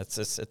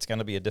it's going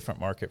to be a different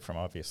market from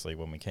obviously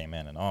when we came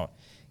in and,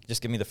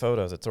 just give me the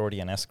photos. It's already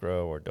in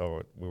escrow,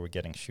 or we were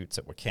getting shoots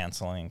that were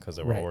canceling because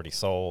they were already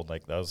sold.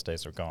 Like those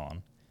days are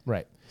gone.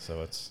 Right.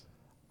 So it's.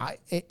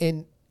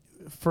 And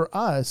for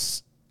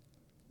us,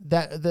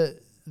 that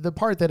the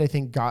part that I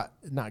think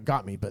not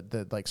got me, but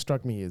that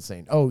struck me is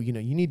saying, you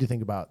need to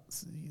think about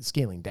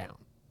scaling down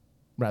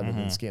rather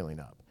than scaling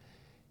up.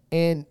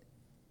 And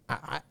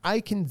I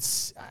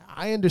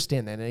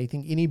understand that. And I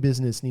think any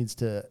business needs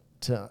to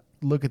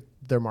look at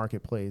their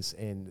marketplace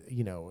and,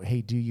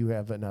 hey, do you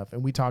have enough?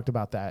 And we talked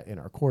about that in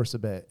our course a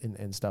bit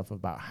and stuff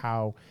about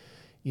how,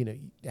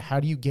 how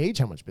do you gauge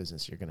how much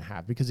business you're going to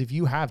have? Because if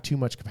you have too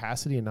much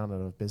capacity and not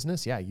enough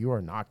business, you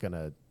are not going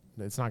to,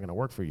 it's not going to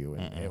work for you.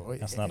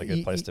 And that's not a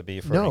good place to be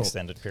for an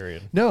extended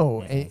period.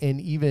 No.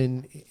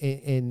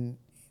 And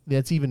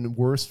that's even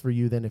worse for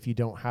you than if you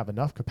don't have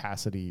enough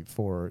capacity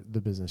for the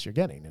business you're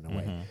getting in a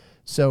way.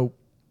 So,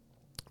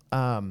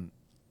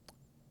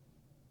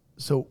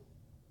 so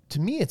to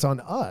me, it's on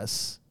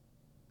us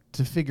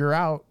to figure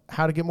out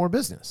how to get more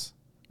business,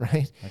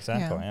 right?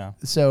 Exactly. Yeah.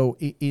 So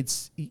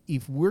it's,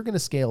 if we're going to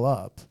scale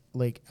up,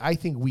 I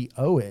think we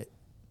owe it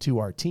to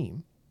our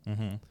team.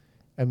 Mm-hmm.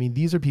 I mean,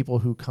 these are people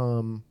who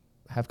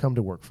have come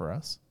to work for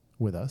us,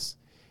 with us,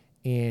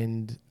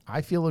 and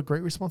I feel a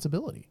great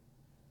responsibility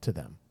to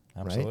them.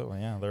 Absolutely,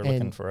 right? Yeah. They're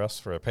looking for us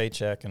for a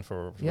paycheck and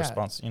for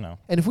response, And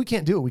if we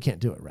can't do it, we can't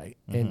do it, right?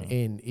 Mm-hmm.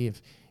 And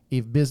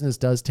if business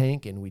does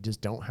tank and we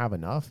just don't have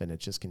enough and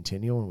it's just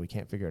continual and we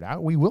can't figure it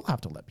out, we will have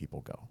to let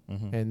people go.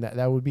 Mm-hmm. And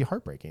that would be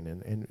heartbreaking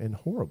and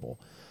horrible.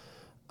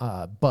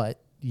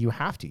 But you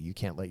have to. You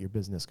can't let your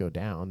business go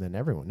down, then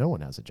no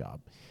one has a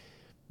job.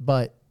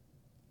 But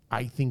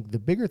I think the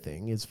bigger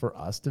thing is for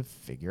us to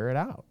figure it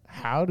out.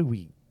 How do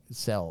we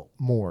sell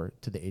more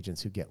to the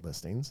agents who get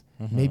listings?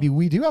 Mm-hmm. Maybe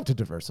we do have to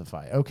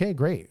diversify. Okay,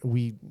 great.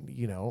 We,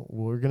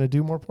 we're going to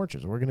do more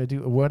portraits. We're going to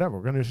do whatever.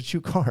 We're going to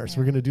shoot cars.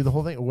 We're going to do the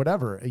whole thing,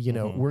 whatever,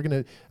 we're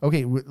going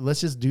to, let's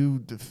just do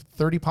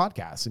 30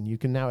 podcasts and you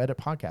can now edit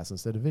podcasts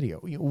instead of video,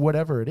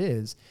 whatever it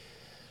is.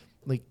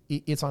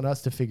 It's on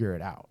us to figure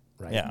it out.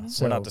 Right. Yeah.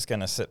 So we're not just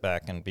going to sit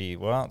back and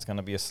it's going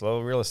to be a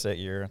slow real estate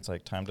year. It's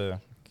time to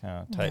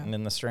kind of tighten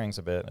in the strings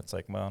a bit. It's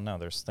no,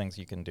 there's things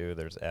you can do.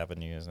 There's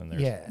avenues and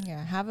there's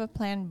have a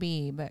plan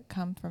B, but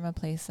come from a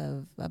place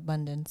of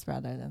abundance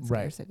rather than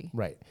scarcity.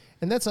 Right.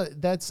 And that's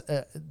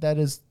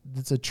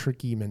a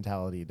tricky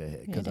mentality to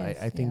hit, because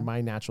I think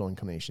my natural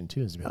inclination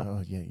too is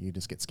you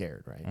just get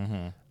scared, right?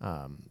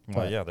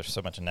 Mm-hmm. There's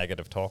so much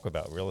negative talk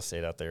about real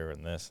estate out there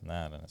and this and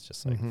that, and it's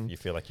just you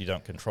feel like you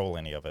don't control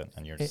any of it,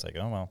 and you're just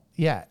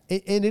Yeah,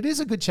 and it is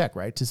a good check,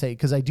 right, to say,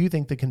 because I do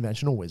think the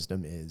conventional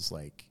wisdom is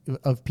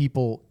of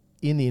people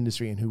in the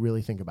industry and who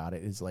really think about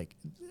it is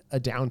a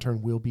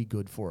downturn will be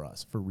good for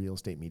us, for real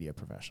estate media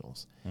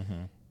professionals.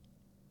 Mm-hmm.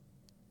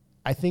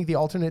 I think the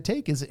alternate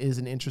take is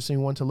an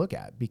interesting one to look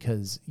at,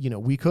 because,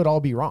 we could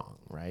all be wrong,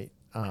 right?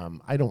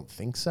 I don't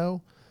think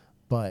so,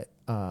 but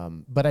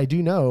I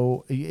do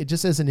know, it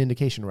just as an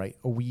indication, right?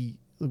 We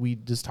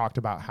just talked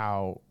about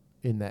how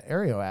in that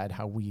Aereo ad,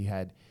 how we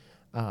had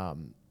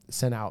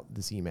sent out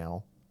this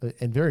email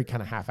and very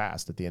kind of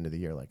half-assed at the end of the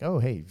year, oh,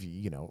 hey,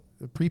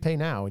 prepay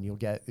now and you'll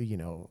get,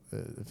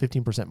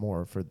 15%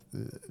 more for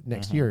the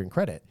next year in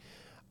credit.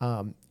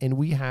 And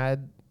we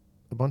had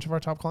a bunch of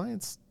our top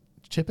clients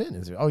chip in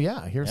and say,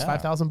 here's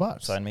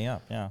 $5,000. Sign me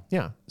up. Yeah.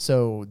 Yeah.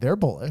 So they're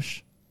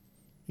bullish,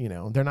 You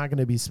know, they're not going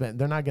to be spent.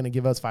 They're not going to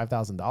give us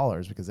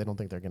 $5,000 because they don't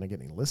think they're going to get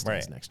any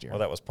listings next year. Well,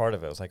 that was part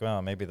of it. It was like,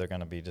 well, maybe they're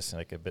going to be just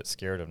like a bit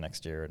scared of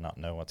next year and not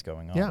know what's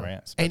going on. Yeah.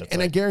 Right. And like,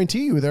 I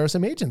guarantee you there are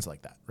some agents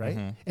like that. Right.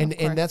 Mm-hmm.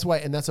 And that's why,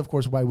 and that's of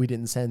course why we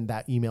didn't send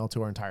that email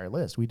to our entire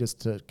list. We just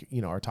took,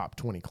 you know, our top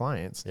 20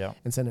 clients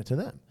and sent it to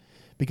them,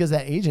 because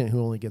that agent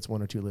who only gets 1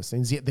 or 2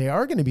 listings, they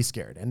are going to be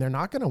scared and they're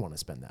not going to want to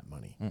spend that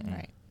money.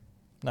 Right.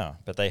 No,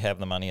 but they have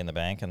the money in the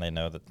bank and they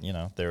know that, you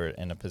know, they're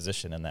in a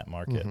position in that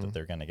market that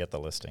they're going to get the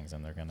listings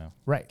and they're going to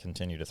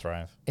continue to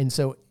thrive. And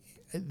so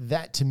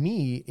that to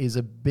me is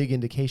a big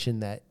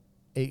indication that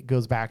it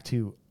goes back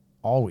to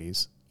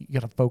always, you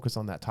got to focus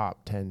on that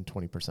top 10,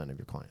 20% of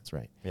your clients,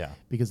 right? Yeah.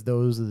 Because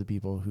those are the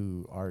people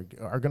who are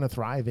going to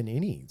thrive in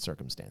any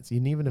circumstance.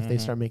 And even if they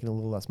start making a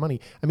little less money,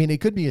 I mean,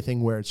 it could be a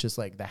thing where it's just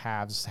like the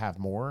haves have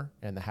more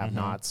and the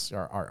have-nots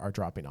are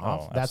dropping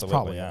off.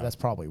 That's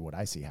probably what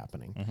I see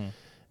happening.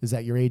 Is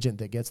that your agent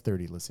that gets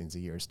 30 listings a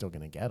year is still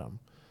going to get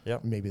them.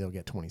 Yep. Maybe they'll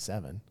get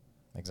 27.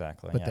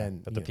 Exactly.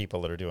 But but the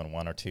people that are doing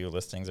 1 or 2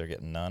 listings are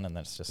getting none, and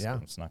that's just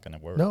it's not going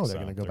to work. No, they're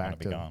going to go back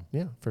to gone.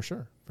 Yeah, for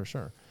sure.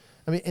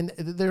 I mean, and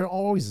there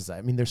always is that.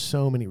 I mean, there's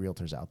so many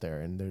realtors out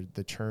there, and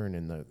the churn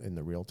in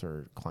the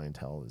realtor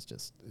clientele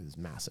is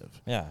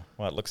massive. Yeah.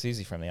 Well, it looks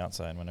easy from the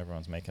outside when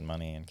everyone's making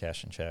money and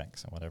cashing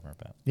checks and whatever,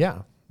 but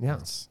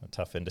it's a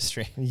tough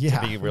industry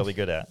to be really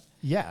good at.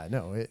 Yeah,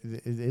 no,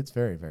 it's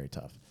very, very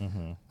tough.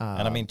 And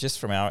I mean, just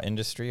from our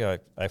industry,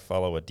 I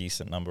follow a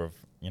decent number of,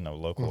 you know,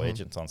 local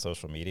agents on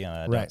social media, and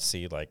I don't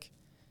see like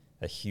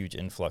a huge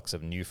influx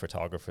of new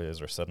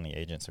photographers or suddenly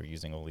agents are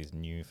using all these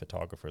new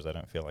photographers. I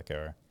don't feel like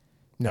our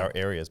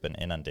area has been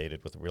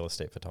inundated with real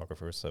estate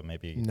photographers, so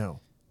maybe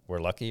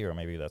we're lucky, or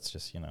maybe that's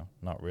just, you know,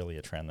 not really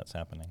a trend that's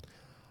happening.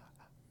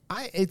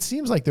 It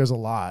seems like there's a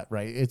lot,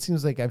 right? It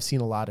seems like I've seen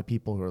a lot of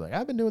people who are like,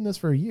 I've been doing this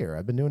for a year.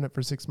 I've been doing it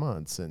for 6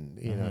 months.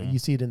 And, you know, you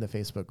see it in the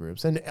Facebook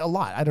groups and a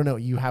lot. I don't know.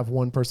 You have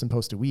one person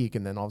post a week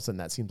and then all of a sudden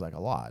that seems like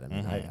a lot. I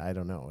mean, I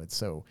don't know. It's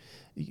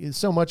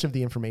so much of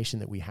the information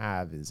that we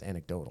have is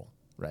anecdotal,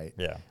 right?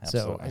 Yeah,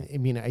 absolutely. So, I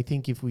mean, I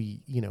think if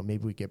we, you know,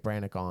 maybe we get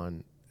Brannick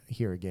on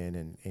here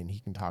again and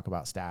he can talk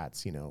about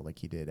stats, you know, like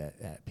he did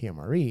at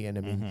PMRE. And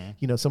I mean,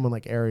 you know, someone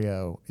like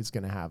Ario is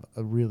going to have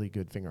a really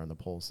good finger on the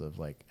pulse of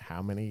like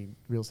how many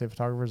real estate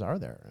photographers are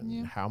there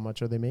and how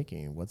much are they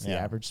making? What's the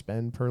average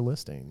spend per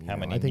listing? How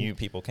many new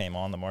people came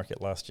on the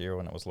market last year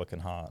when it was looking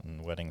hot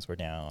and weddings were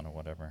down or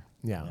whatever?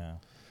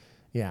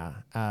 Yeah.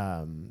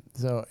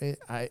 So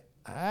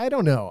I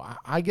don't know.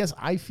 I guess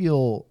I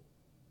feel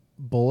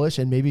bullish,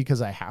 and maybe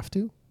because I have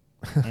to.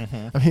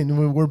 I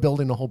mean, we're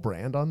building a whole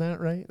brand on that,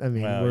 right? I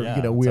mean,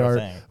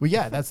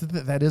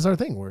 that is our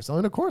thing. We're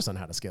selling a course on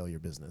how to scale your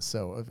business.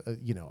 So,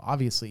 you know,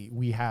 obviously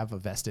we have a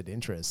vested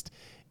interest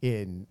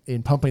in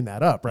pumping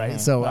that up, right?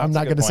 So I'm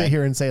not going to sit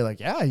here and say like,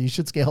 yeah, you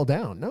should scale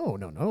down.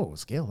 No,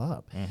 scale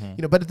up.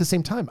 You know, but at the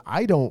same time,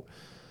 I don't,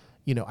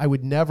 you know, I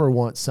would never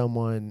want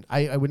someone,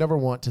 I would never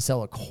want to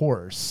sell a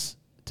course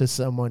to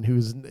someone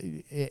who's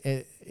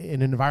in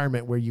an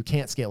environment where you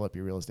can't scale up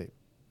your real estate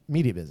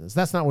media business.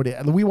 That's not what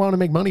we want to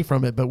make money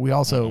from it, but we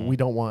also we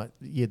don't want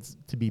it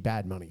to be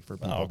bad money for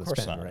people to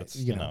spend, not. Right? It's,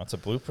 you know, it's a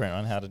blueprint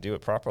on how to do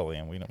it properly,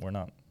 and we're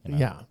not. You know.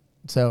 Yeah.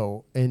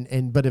 So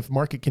but if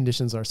market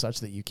conditions are such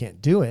that you can't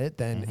do it,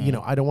 then you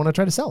know I don't want to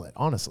try to sell it.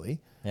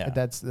 Honestly,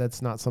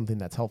 that's not something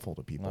that's helpful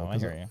to people. No, I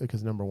hear you.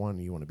 Because number one,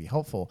 you want to be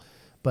helpful,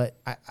 but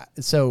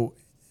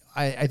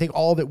I think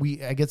all that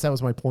I guess that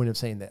was my point of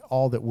saying that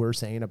all that we're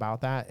saying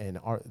about that and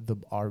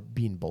our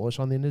being bullish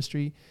on the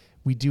industry,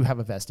 we do have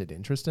a vested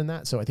interest in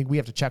that. So I think we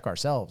have to check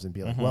ourselves and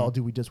be like, well,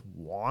 do we just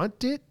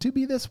want it to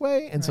be this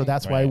way? And so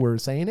that's why we're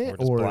saying it.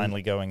 We're just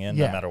blindly going in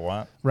no matter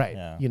what. Right.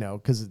 Yeah. You know,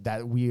 because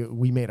that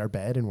we made our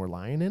bed and we're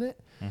lying in it.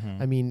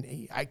 I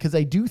mean, because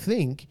I do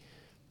think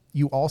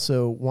you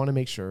also want to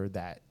make sure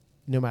that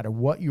no matter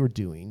what you're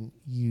doing,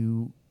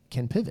 you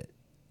can pivot.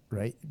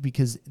 Right.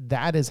 Because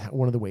that is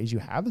one of the ways you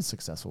have a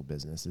successful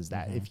business is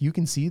that if you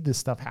can see this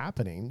stuff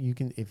happening,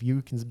 if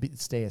you can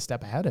stay a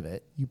step ahead of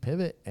it, you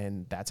pivot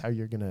and that's how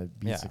you're going to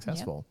be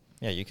successful.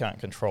 Yeah, you can't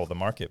control the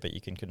market, but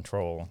you can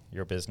control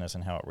your business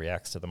and how it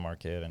reacts to the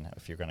market and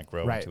if you're going to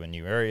grow into a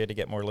new area to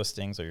get more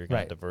listings or you're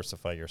going to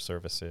diversify your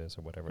services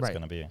or whatever it's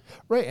going to be.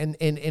 Right.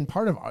 And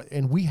part of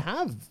we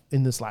have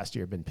in this last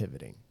year been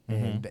pivoting.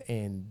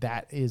 And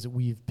that is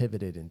we've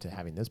pivoted into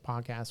having this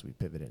podcast. We've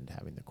pivoted into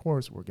having the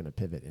course. We're going to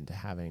pivot into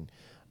having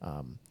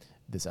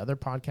this other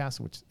podcast,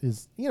 which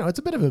is, you know, it's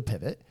a bit of a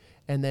pivot.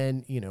 And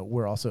then, you know,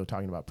 we're also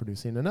talking about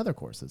producing another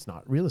course that's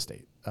not real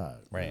estate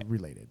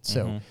related.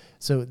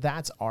 So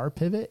that's our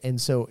pivot.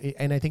 And so,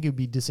 and I think it would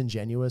be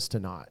disingenuous to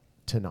not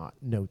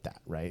note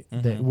that, right?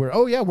 That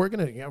we're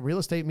going to, real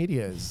estate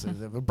media is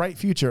a bright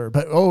future,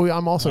 but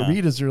I'm also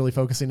Reed is really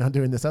focusing on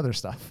doing this other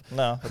stuff.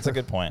 No, that's a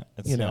good point.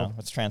 It's, you know,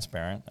 it's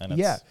transparent and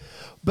it's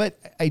but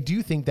I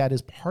do think that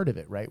is part of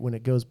it, right? When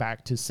it goes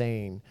back to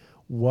saying,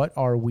 what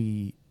are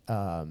we,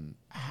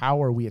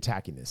 how are we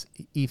attacking this?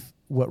 If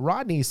what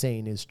Rodney is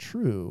saying is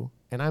true,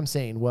 and I'm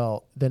saying,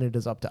 well, then it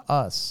is up to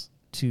us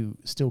to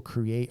still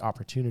create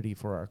opportunity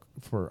for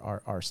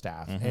our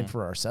staff and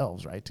for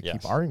ourselves, right? To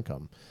keep our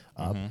income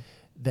up,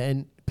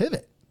 then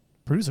pivot,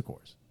 produce a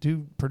course,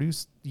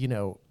 produce,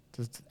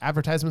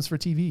 advertisements for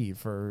TV,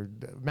 for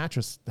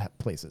mattress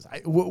places,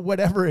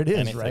 whatever it is.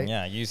 Anything, right?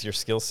 Yeah. Use your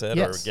skill set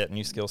or get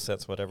new skill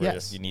sets, whatever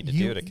you need to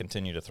do to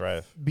continue to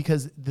thrive.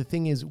 Because the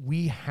thing is,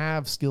 we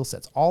have skill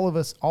sets. All of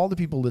us, all the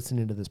people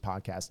listening to this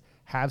podcast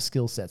have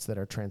skill sets that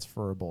are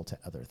transferable to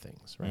other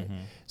things, right?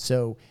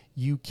 So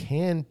you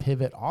can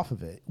pivot off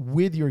of it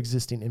with your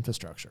existing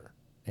infrastructure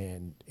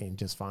and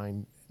just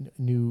find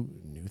new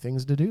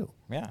things to do.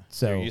 Yeah.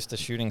 So you're used to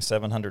shooting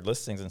 700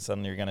 listings and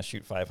suddenly you're going to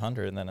shoot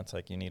 500, and then it's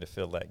like you need to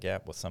fill that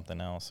gap with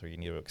something else, or you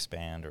need to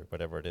expand, or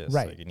whatever it is.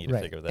 Right. So you need to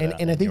figure that out.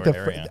 And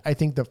I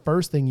think the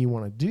first thing you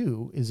want to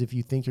do is, if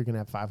you think you're going to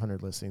have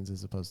 500 listings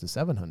as opposed to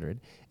 700,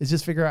 is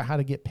just figure out how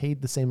to get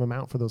paid the same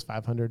amount for those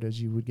 500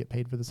 as you would get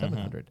paid for the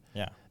 700.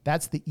 Yeah.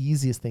 That's the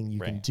easiest thing you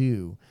can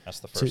do.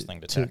 That's the first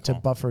thing to tackle. To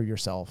buffer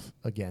yourself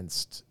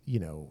against,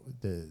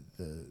 the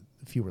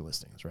fewer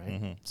listings,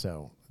 right?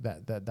 So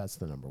that's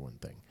the number one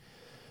thing.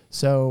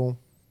 So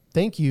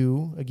thank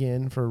you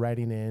again for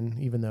writing in,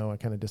 even though I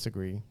kind of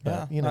disagree.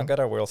 But, I got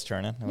our wheels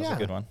turning. It was a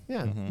good one.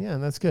 Yeah, yeah,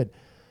 that's good.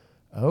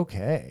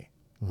 Okay.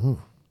 Ooh.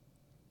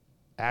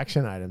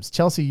 Action items.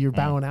 Chelsea, you're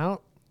bowing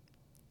out?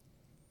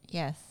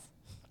 Yes.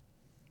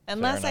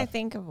 Unless I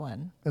think of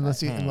one.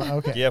 Unless you,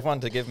 okay. Do you have one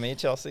to give me,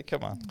 Chelsea?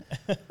 Come on.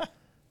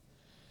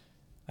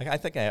 I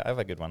think I have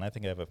a good one. I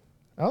think I have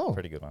a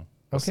pretty good one.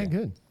 Okay,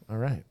 good. All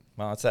right.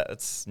 Well,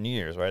 it's New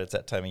Year's, right? It's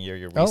that time of year.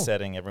 You're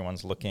resetting.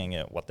 Everyone's looking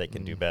at what they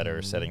can do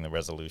better, setting the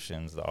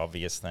resolutions. The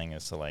obvious thing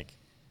is to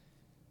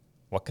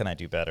what can I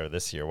do better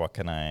this year? How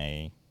can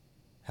I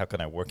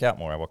work out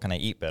more? What can I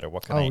eat better?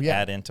 What can I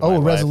add into my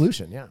life?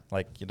 Resolution, yeah.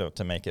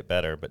 To make it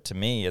better. But to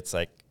me, it's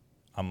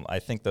I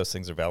think those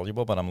things are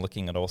valuable, but I'm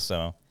looking at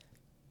also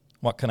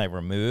what can I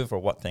remove, or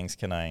what things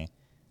can I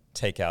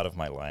take out of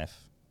my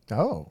life?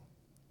 Oh.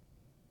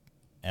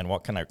 And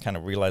what can I kind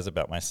of realize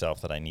about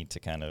myself that I need to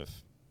kind of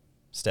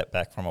step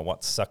back from, or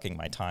what's sucking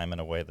my time in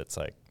a way that's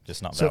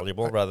just not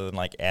valuable, rather than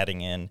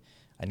adding in,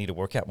 I need to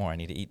work out more, I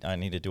need to eat, I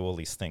need to do all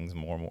these things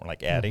more,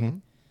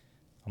 adding.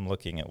 I'm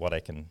looking at what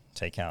I can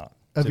take out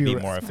to be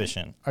more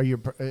efficient. Are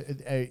you?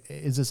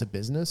 Is this a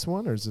business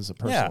one, or is this a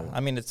personal? Yeah, I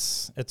mean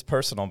it's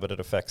personal, but it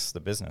affects the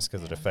business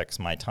because it affects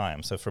my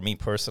time. So for me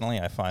personally,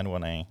 I find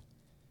when I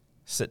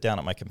sit down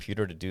at my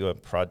computer to do a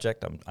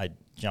project, I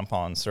jump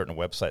on certain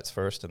websites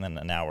first, and then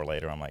an hour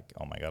later, I'm like,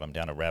 oh my God, I'm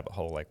down a rabbit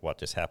hole. What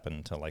just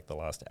happened to the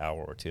last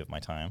hour or two of my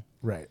time?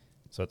 Right.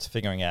 So it's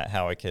figuring out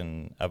how I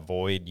can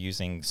avoid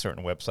using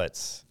certain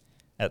websites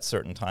at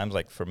certain times.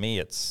 For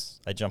me,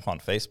 I jump on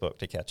Facebook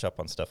to catch up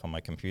on stuff on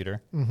my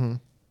computer.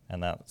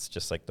 And that's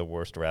just the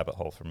worst rabbit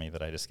hole for me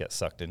that I just get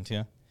sucked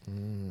into.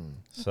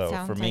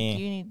 So for me,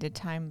 you need to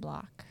time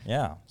block.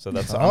 Yeah. So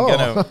that's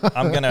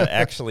I'm gonna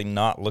actually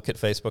not look at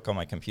Facebook on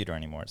my computer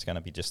anymore. It's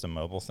gonna be just a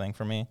mobile thing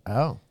for me.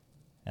 Oh.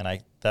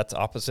 And that's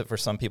opposite for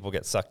some people.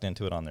 Get sucked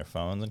into it on their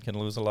phones and can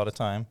lose a lot of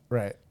time.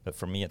 Right. But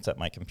for me, it's at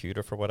my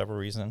computer for whatever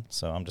reason.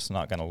 So I'm just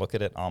not gonna look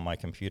at it on my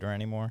computer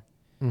anymore.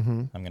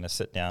 I'm gonna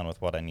sit down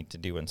with what I need to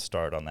do and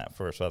start on that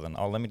first, rather than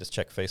let me just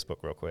check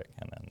Facebook real quick,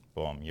 and then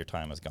boom, your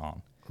time is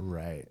gone.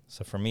 Right.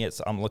 So for me,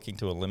 I'm looking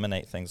to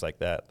eliminate things like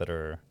that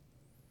are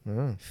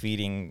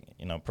feeding,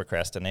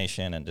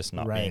 procrastination and just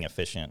not being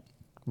efficient.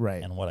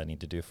 Right. And what I need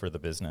to do for the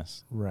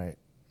business. Right.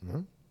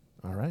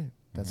 All right.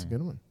 That's a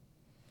good one.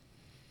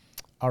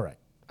 All right.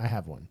 I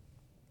have one.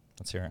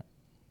 Let's hear it.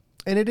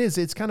 And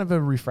it's kind of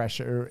a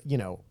refresher,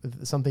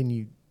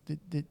 something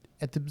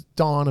at the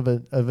dawn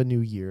of a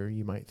new year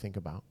you might think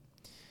about.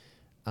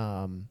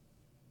 But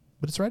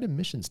it's write a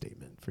mission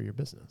statement for your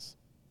business.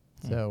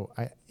 So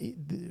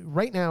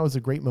right now is a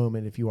great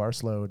moment, if you are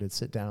slow, to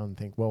sit down and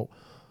think, well,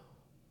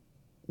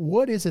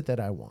 what is it that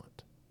I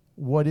want?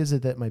 What is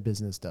it that my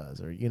business does?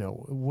 Or,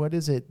 what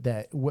is it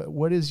that,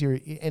 what is your,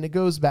 and it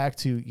goes back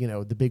to,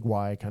 the big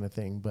why kind of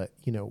thing, but,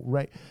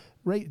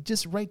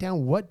 just write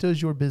down, what does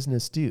your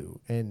business do?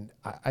 And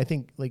I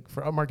think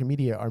for Upmarket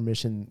Media, our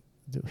mission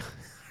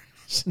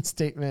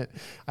statement,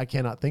 I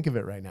cannot think of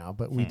it right now,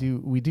 but we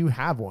do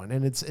have one,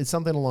 and it's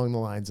something along the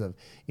lines of,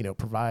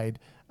 provide,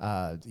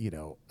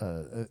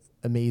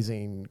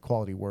 amazing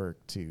quality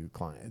work to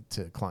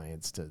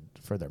clients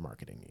for their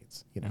marketing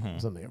needs,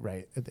 something,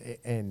 right.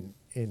 And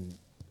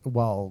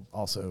while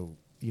also,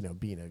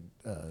 being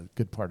a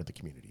good part of the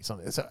community. So,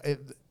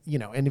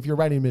 and if you're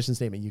writing a mission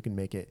statement, you can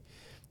make it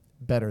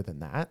better than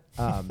that.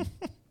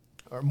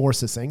 Or more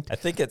succinct. I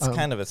think it's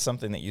it's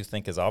something that you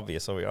think is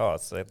obvious.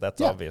 So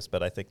that's obvious,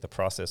 but I think the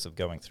process of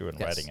going through and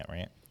writing it,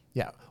 right?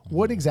 Yeah.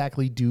 What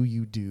exactly do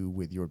you do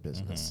with your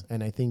business?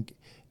 And I think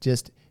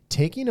just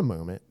taking a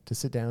moment to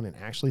sit down and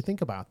actually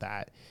think about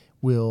that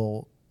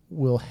will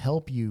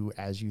help you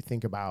as you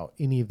think about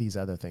any of these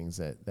other things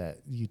that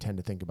you tend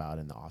to think about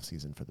in the off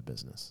season for the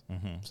business.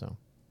 So,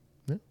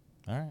 yeah.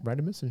 All right. Write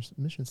a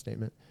mission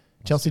statement.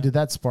 Chelsea, did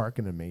that spark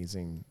an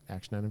amazing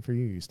action item for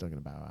you? Or are you still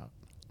going to bow out?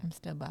 I'm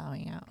still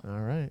bowing out. All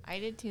right. I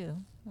did too.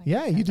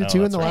 Like you did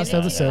too in the last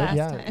episode.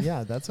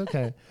 Yeah, that's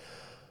okay.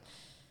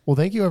 Well,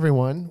 thank you,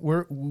 everyone.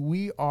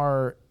 We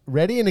are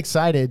ready and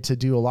excited to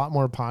do a lot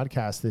more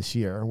podcasts this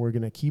year. We're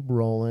going to keep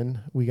rolling.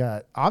 We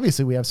have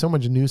so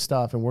much new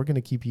stuff, and we're going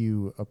to keep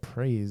you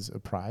appraised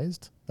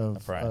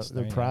of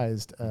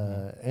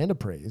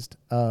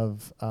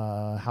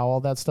how all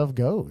that stuff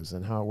goes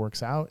and how it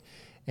works out.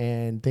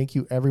 And thank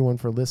you, everyone,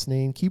 for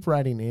listening. Keep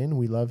writing in.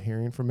 We love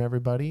hearing from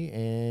everybody,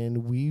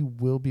 and we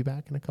will be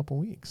back in a couple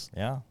weeks.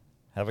 Yeah.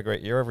 Have a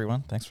great year,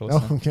 everyone. Thanks for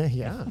listening. Oh, okay.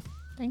 Yeah.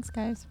 Thanks,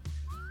 guys.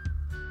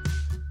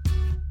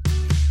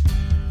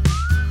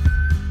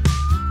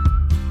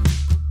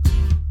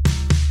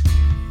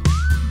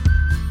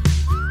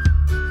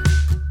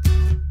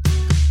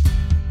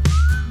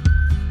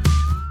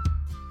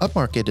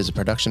 Upmarket is a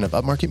production of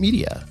Upmarket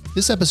Media.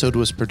 This episode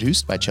was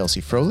produced by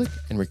Chelsea Froelich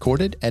and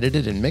recorded,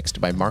 edited, and mixed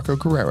by Marco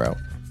Guerrero.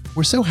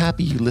 We're so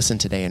happy you listened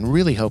today and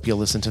really hope you'll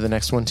listen to the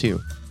next one too.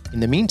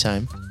 In the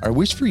meantime, our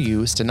wish for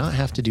you is to not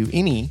have to do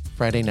any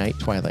Friday night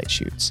Twilight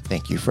shoots.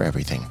 Thank you for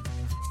everything.